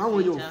ṣùgbọ́n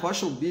àwọn yóò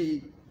fọ́sùn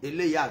bíi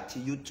eléyà àti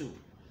YouTube.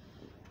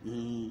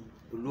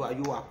 Olúwa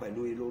yóò wà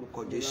pẹ̀lú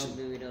lórúkọ Jésù.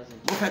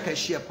 Mo fẹ́ kẹ́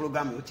share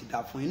program yóò ti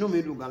dà fún inú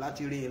mi dùn gan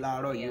láti rí i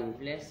láàárọ̀ yìí o.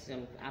 Blessed.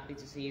 I'm happy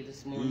to see you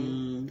this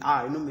morning.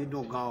 Inú mi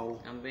dùn gan o.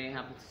 I'm very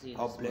happy to see you.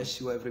 God bless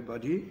you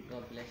everybody.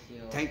 God bless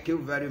you. Thank you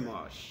very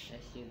much.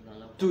 Bless you.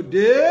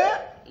 Today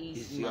is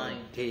is your mine.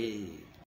 day.